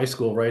back to high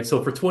school, right?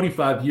 So for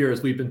 25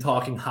 years, we've been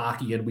talking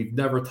hockey, and we've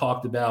never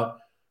talked about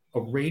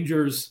a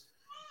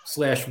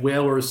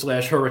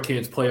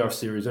Rangers/Whalers/Hurricanes playoff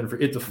series. And for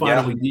it to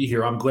finally be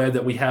here, I'm glad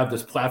that we have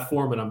this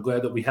platform, and I'm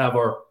glad that we have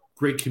our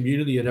great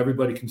community, and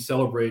everybody can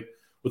celebrate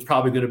what's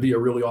probably going to be a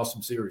really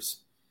awesome series.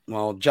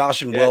 Well,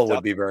 Josh and Will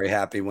would be very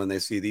happy when they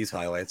see these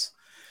highlights.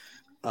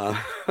 But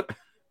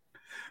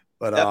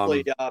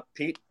definitely,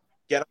 Pete,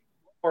 get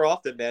more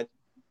often, man.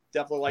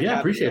 Definitely like having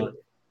appreciate you it.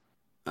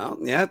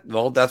 on. Yeah,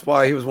 well, that's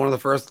why he was one of the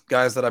first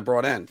guys that I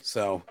brought in.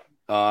 So,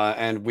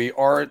 and we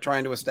are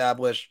trying to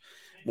establish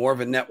more of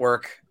a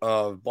network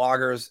of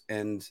bloggers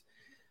and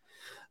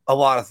a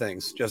lot of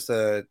things just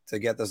to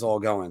get this all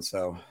going.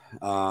 So,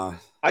 I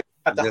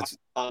have to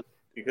hop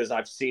because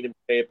I've seen him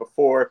say it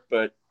before,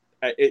 but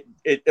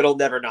it'll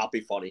never not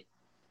be funny.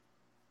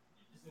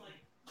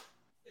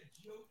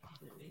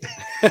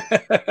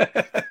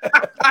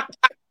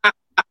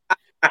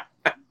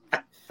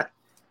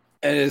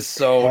 It is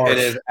so. Harsh. It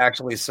is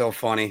actually so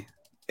funny.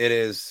 It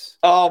is.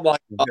 Oh my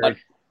God!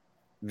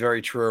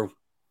 Very true.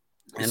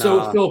 And,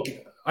 so Phil,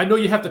 I know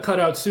you have to cut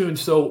out soon.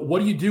 So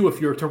what do you do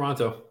if you're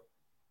Toronto?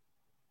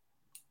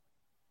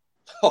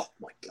 Oh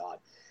my God!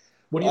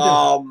 What do you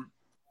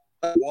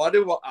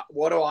do?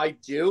 What do I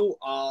do?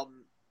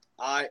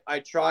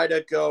 I try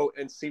to go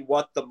and see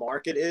what the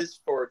market is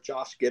for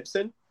Josh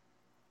Gibson.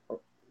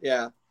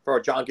 Yeah, for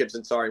John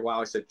Gibson. Sorry,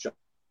 wow, I said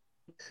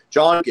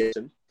John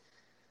Gibson.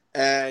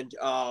 And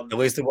at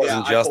least it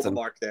wasn't Justin. I pulled the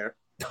mark there.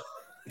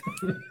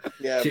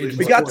 Yeah,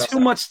 we got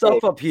too much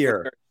stuff up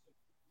here.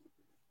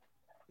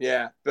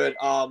 Yeah, but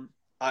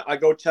I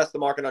go test the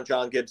market on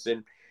John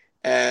Gibson,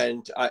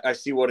 and I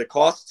see what it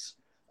costs.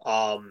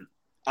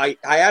 I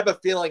have a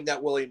feeling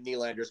that William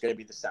Nylander is going to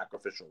be the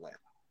sacrificial lamb.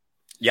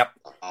 Yep.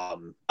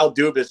 Al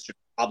Dubas should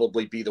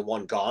probably be the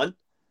one gone,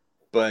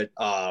 but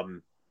I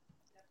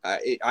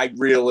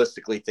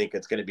realistically think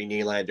it's going to be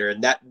Nylander,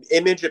 and that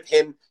image of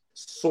him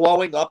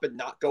slowing up and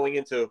not going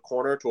into a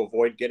corner to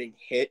avoid getting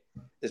hit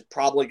is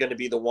probably going to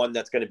be the one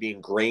that's going to be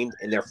ingrained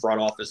in their front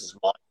office's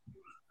mind.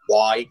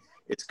 Why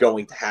it's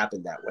going to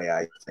happen that way,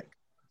 I think.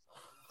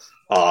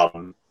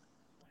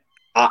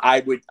 I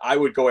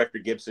would go after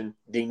Gibson.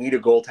 They need a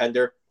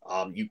goaltender.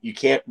 You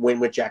can't win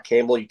with Jack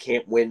Campbell. You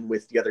can't win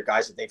with the other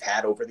guys that they've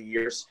had over the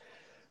years.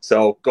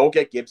 So go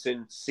get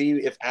Gibson. See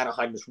if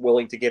Anaheim is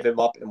willing to give him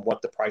up and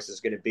what the price is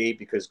going to be,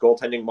 because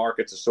goaltending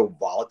markets are so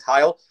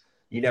volatile.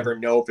 You never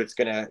know if it's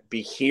going to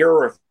be here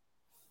or if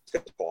it's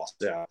going to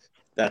cost.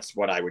 That's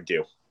what I would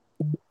do.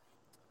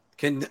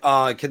 Can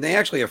they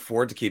actually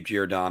afford to keep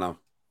Giordano?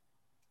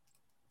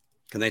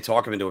 Can they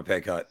talk him into a pay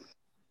cut?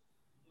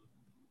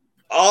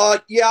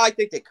 Yeah, I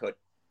think they could.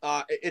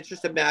 It's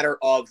just a matter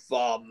of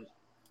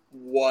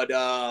what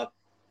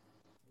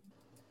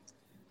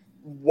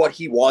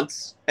he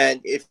wants,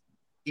 and if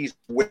he's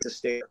with the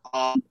state.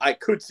 I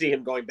could see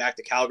him going back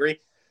to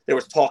Calgary. There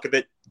was talk of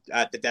it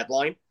at the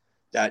deadline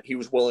that he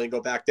was willing to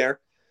go back there,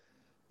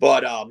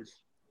 but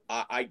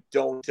I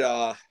don't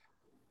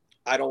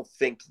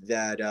think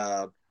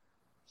that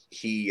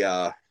he.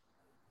 I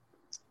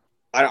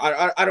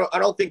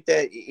don't think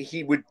that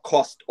he would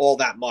cost all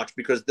that much,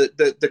 because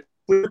the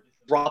clear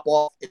drop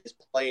off in his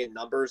play and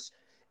numbers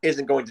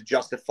isn't going to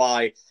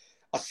justify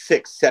a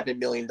 $6-7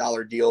 million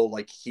deal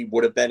like he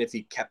would have been if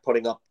he kept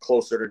putting up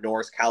closer to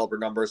Norris caliber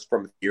numbers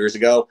from years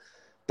ago.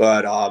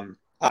 But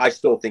I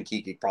still think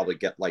he could probably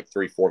get like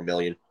 $3-4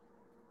 million.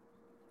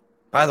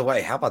 By the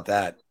way, how about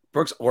that?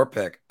 Brooks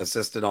Orpik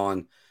assisted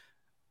on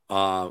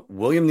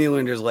William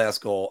Nylander's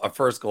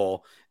first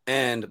goal,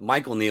 and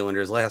Michael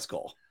Nylander's last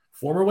goal.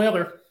 Former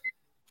Whaler.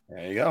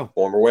 There you go.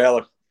 Former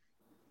Whaler.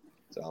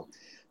 So,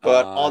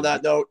 but on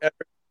that note,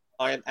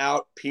 I am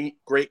out. Pete,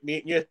 great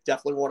meeting you.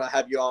 Definitely want to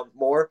have you on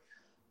more.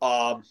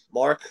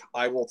 Mark,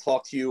 I will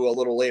talk to you a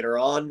little later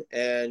on,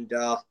 and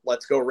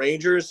let's go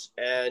Rangers,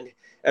 and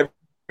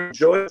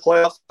enjoy the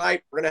playoffs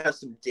tonight. We're going to have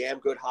some damn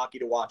good hockey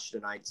to watch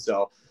tonight.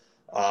 So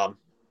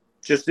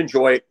just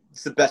enjoy it.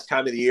 It's the best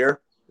time of the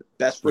year, the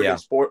best freaking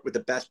sport with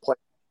the best players.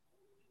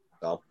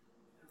 So,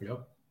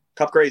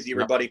 Cup crazy,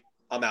 everybody.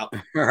 I'm out.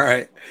 All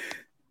right.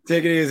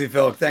 Take it easy,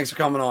 Phil. Thanks for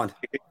coming on.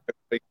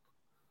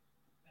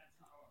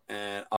 And